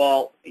it's like,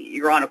 well,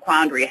 you're on a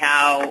quandary.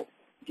 How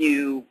do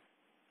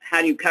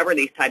you cover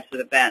these types of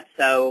events?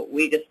 So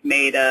we just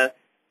made a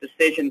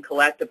decision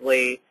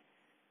collectively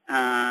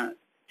to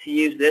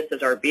use this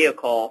as our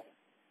vehicle.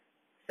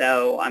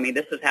 So, I mean,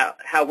 this is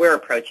how we're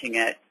approaching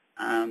it.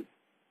 Yeah,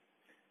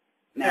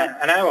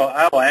 and I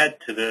will add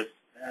to this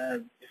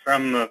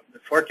from the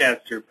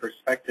forecaster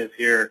perspective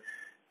here.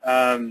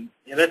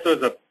 This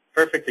was a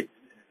perfect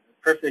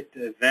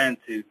event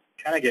to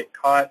kind of get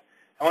caught,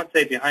 I won't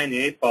say behind the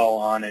 8 ball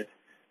on it,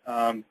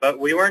 but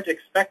we weren't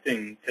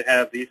expecting to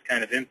have these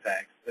kind of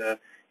impacts.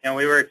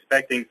 We were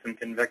expecting some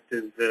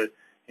convective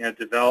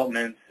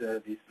developments,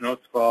 these snow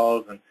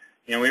squalls, and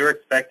we were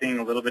expecting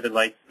a little bit of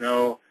light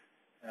snow.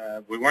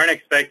 We weren't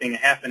expecting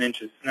 ½ an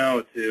inch of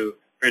snow to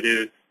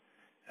produce,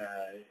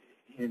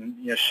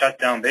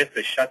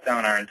 basically shut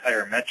down our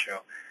entire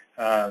metro.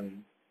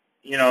 And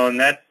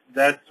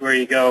that's where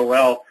you go,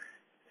 well,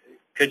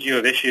 could you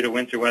have issued a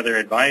winter weather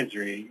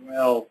advisory?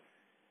 Well,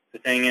 the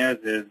thing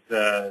is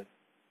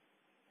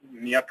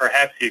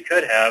perhaps you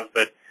could have,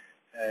 but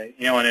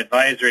an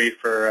advisory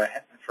for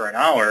an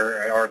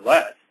hour or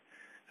less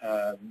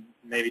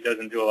maybe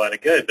doesn't do a lot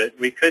of good. But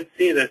we could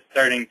see this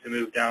starting to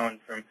move down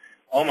from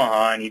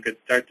Omaha, and you could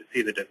start to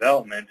see the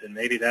development, and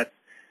maybe that's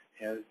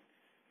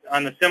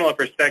on the similar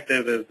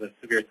perspective as a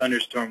severe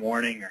thunderstorm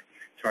warning or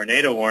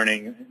tornado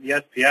warning. The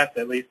SPF,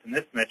 at least in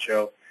this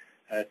metro,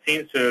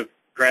 seems to have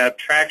grabbed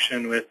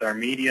traction with our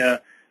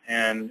media,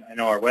 and I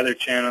know our weather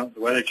channel.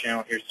 The weather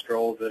channel here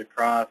strolls it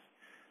across,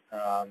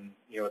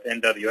 with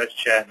NWS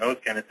chat and those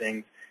kind of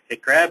things.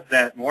 It grabs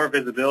that more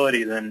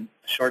visibility than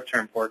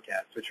short-term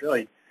forecasts, which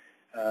really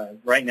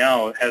right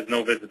now has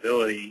no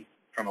visibility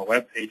from a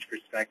web page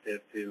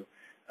perspective to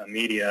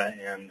media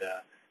and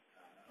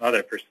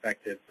other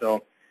perspectives.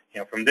 So,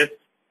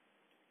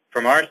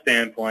 from our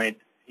standpoint,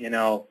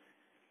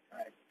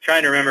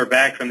 trying to remember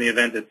back from the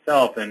event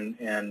itself, and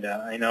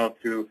I know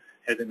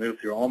as it moved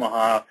through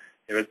Omaha,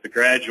 there was the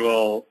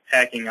gradual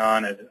tacking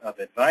on of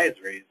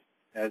advisories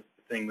as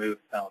the thing moved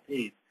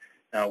southeast.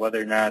 Now,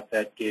 whether or not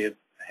that gave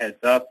a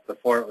heads up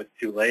before it was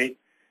too late,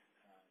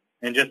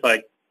 and just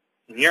like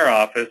in your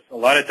office, a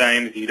lot of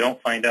times you don't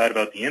find out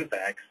about the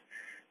impacts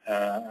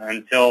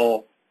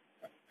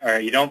or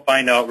you don't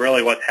find out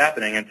really what's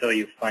happening until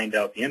you find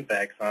out the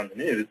impacts on the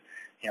news,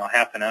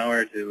 half an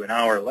hour to an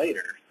hour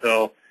later.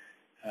 So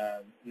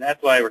and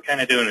that's why we're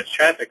kind of doing this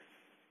traffic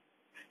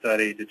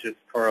study to just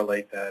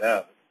correlate that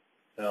out.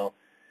 So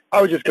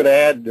I was just going to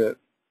add to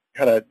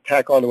kind of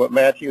tack on to what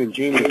Matthew and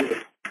Jeannie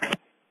said,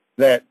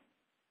 that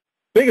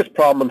biggest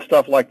problem in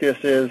stuff like this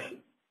is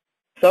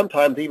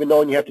sometimes even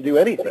knowing you have to do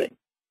anything.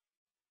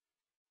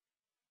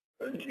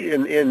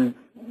 In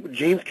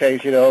Gene's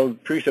case,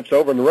 precip's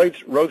over and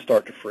the roads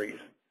start to freeze.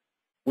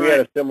 We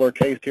had a similar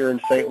case here in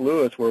St.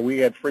 Louis where we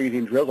had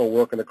freezing drizzle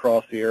working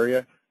across the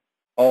area.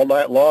 All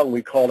night long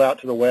we called out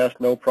to the west,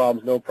 no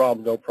problems, no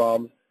problems, no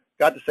problems.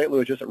 Got to St.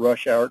 Louis just at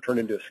rush hour, it turned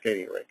into a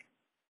skating rink.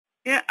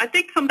 Yeah, I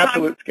think sometimes.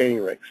 Absolute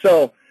skating rink.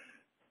 So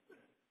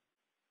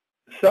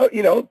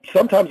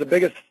sometimes the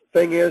biggest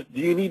thing is,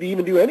 do you need to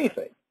even do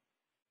anything?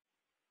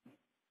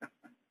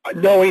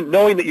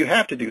 Knowing that you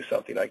have to do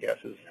something, I guess,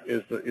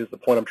 is the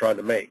point I'm trying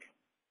to make.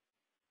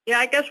 Yeah,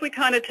 I guess we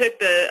kind of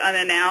took an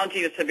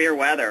analogy of severe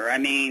weather. I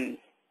mean,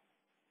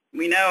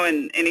 we know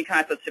in any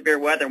type of severe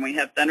weather, when we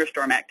have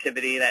thunderstorm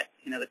activity, that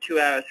the 2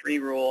 out of 3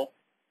 rule.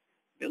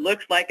 If it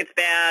looks like it's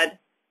bad,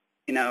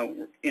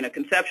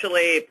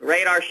 conceptually, if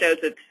radar shows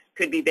it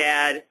could be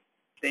bad,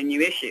 then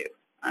you issue.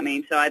 I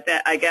mean, so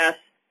I guess.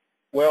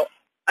 Well,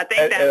 I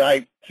think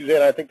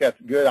Suzanne, I think that's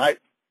good.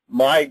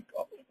 My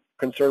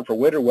concern for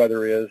winter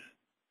weather is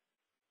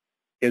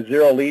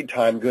zero lead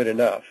time good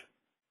enough?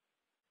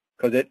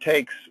 Because it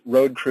takes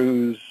road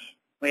crews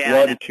 1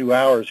 to 2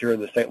 hours here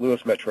in the St.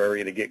 Louis metro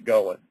area to get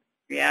going.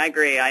 Yeah, I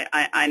agree.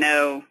 I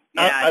know.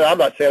 Yeah, I'm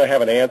not saying I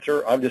have an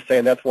answer. I'm just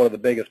saying that's one of the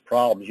biggest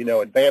problems.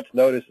 Advance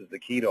notice is the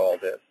key to all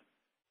this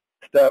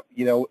stuff.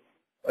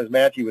 As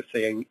Matthew was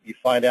saying, you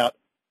find out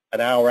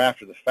an hour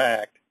after the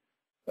fact.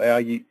 Well,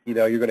 you're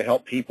going to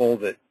help people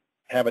that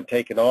haven't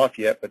taken off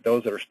yet, but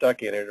those that are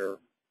stuck in it are.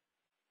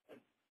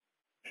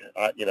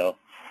 I'm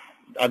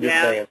just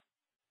saying.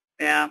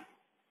 Yeah.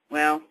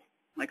 Well,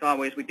 like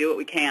always, we do what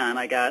we can,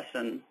 I guess.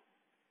 And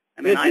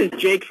this is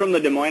Jake from the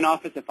Des Moines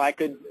office. If I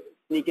could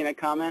sneak in a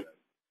comment.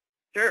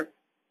 Sure.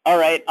 All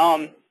right.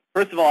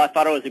 First of all, I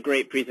thought it was a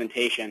great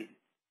presentation,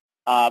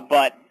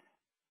 but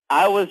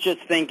I was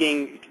just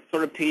thinking,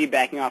 sort of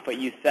piggybacking off what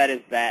you said,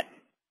 is that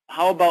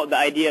how about the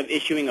idea of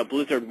issuing a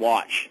blizzard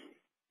watch?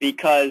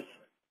 Because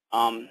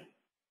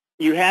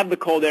you have the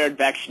cold air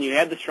advection, you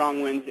have the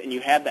strong winds, and you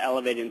have the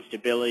elevated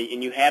instability,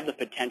 and you have the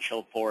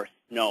potential for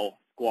snow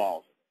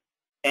squalls.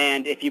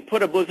 And if you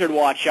put a blizzard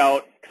watch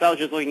out, because I was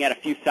just looking at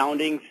a few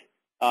soundings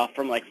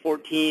from like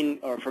 14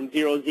 or from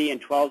 0Z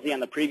and 12Z on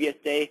the previous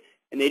day,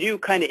 and they do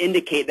kind of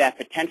indicate that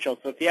potential.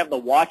 So if you have the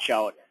watch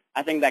out,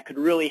 I think that could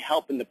really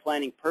help in the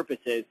planning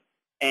purposes,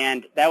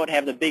 and that would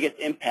have the biggest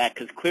impact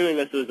because clearly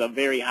this was a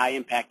very high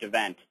impact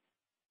event.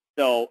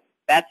 So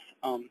that's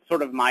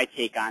sort of my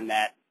take on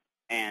that.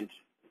 And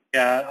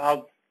yeah,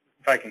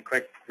 if I can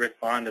quick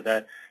respond to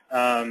that.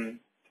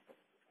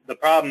 The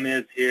problem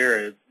is here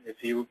is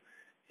if you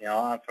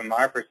know, from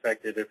our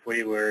perspective, if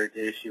we were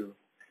to issue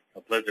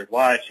a blizzard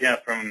watch, yeah,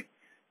 from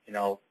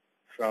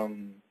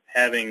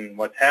having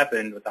what's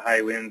happened with the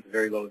high winds,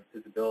 very low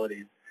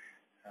visibilities,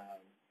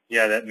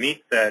 yeah, that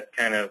meets that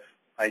kind of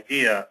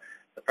idea.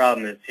 The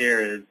problem is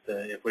here is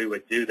if we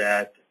would do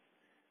that,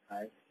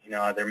 you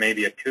know, there may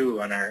be a coup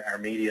on our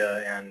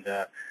media and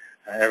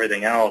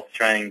everything else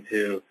trying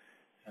to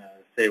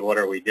say, what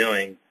are we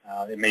doing?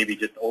 It may be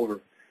just over.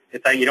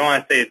 It's like you don't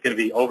want to say it's going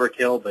to be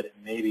overkill, but it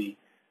may be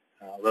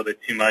a little bit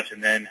too much.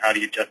 And then how do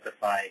you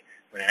justify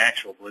when an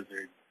actual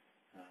blizzard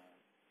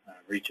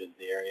reaches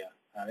the area?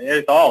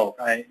 It's all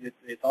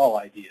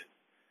ideas.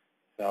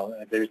 So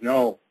there's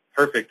no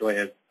perfect way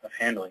of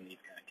handling these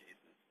kind of cases.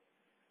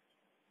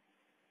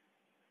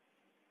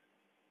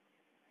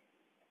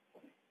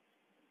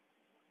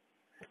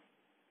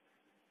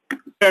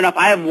 fair enough.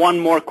 I have one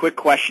more quick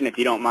question, if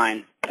you don't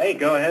mind. Hey,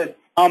 go ahead.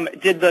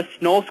 Did the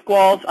snow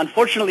squalls,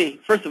 unfortunately,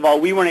 first of all,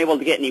 we weren't able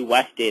to get any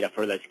west data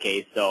for this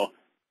case, so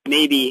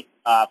maybe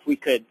if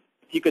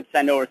you could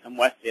send over some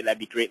west data, that'd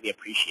be greatly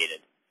appreciated.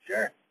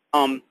 Sure.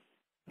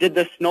 Did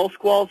the snow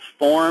squalls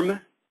form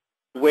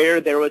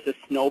where there was a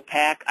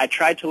snowpack? I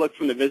tried to look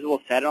from the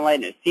visible satellite,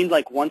 and it seemed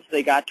like once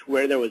they got to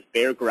where there was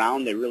bare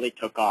ground, they really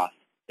took off.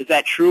 Is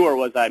that true, or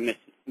was I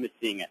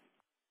misseeing it?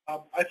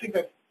 I think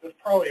that's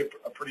probably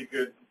a pretty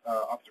good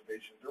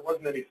observation. There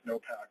wasn't any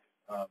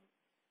snowpack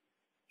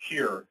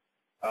here,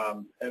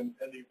 and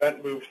the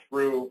event moved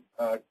through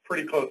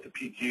pretty close to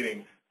peak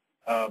heating.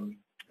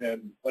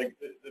 And like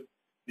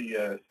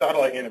the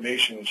satellite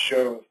animation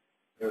shows,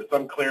 there's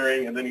some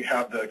clearing, and then you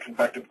have the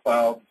convective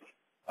clouds,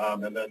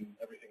 and then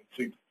everything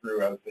sweeps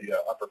through as the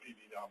upper PV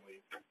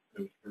anomaly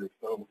moves through.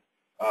 So,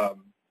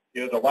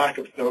 you know, the lack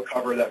of snow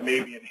cover that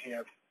maybe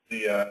enhanced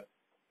the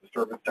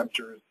surface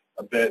temperatures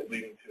a bit,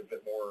 leading to a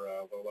bit more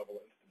low-level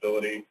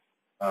instability.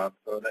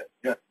 So that,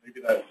 yeah, maybe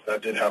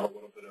that did have a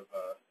little bit of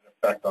an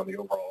effect on the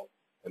overall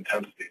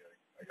intensity,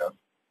 I guess.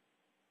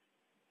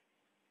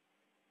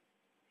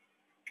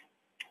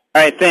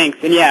 All right, thanks.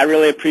 And yeah, I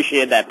really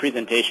appreciated that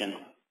presentation.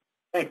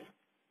 Thanks.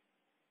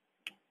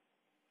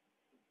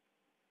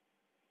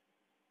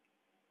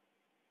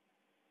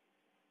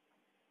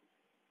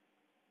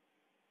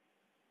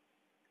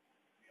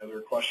 Any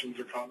other questions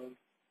or comments?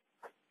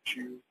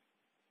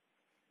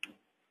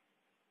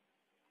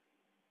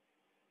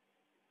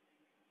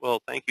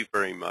 Well, thank you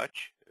very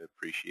much. I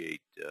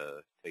appreciate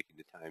taking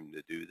the time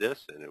to do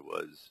this, and it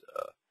was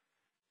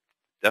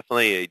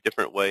definitely a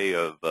different way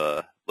of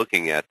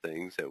looking at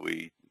things that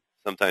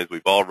sometimes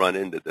we've all run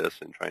into this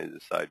and trying to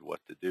decide what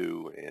to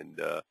do, and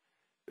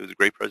it was a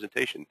great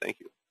presentation. Thank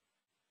you.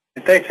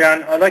 Thanks,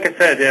 John. Like I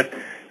said,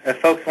 if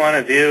folks want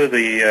to view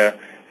the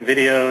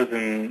videos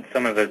and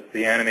some of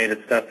the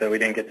animated stuff that we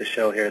didn't get to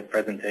show here at the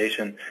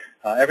presentation,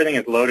 everything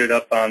is loaded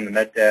up on the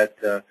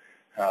MetDat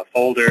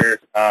folder.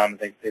 I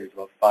think there's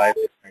about 5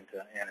 different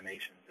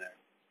animations there.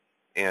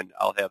 And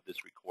I'll have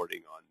this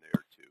recording on there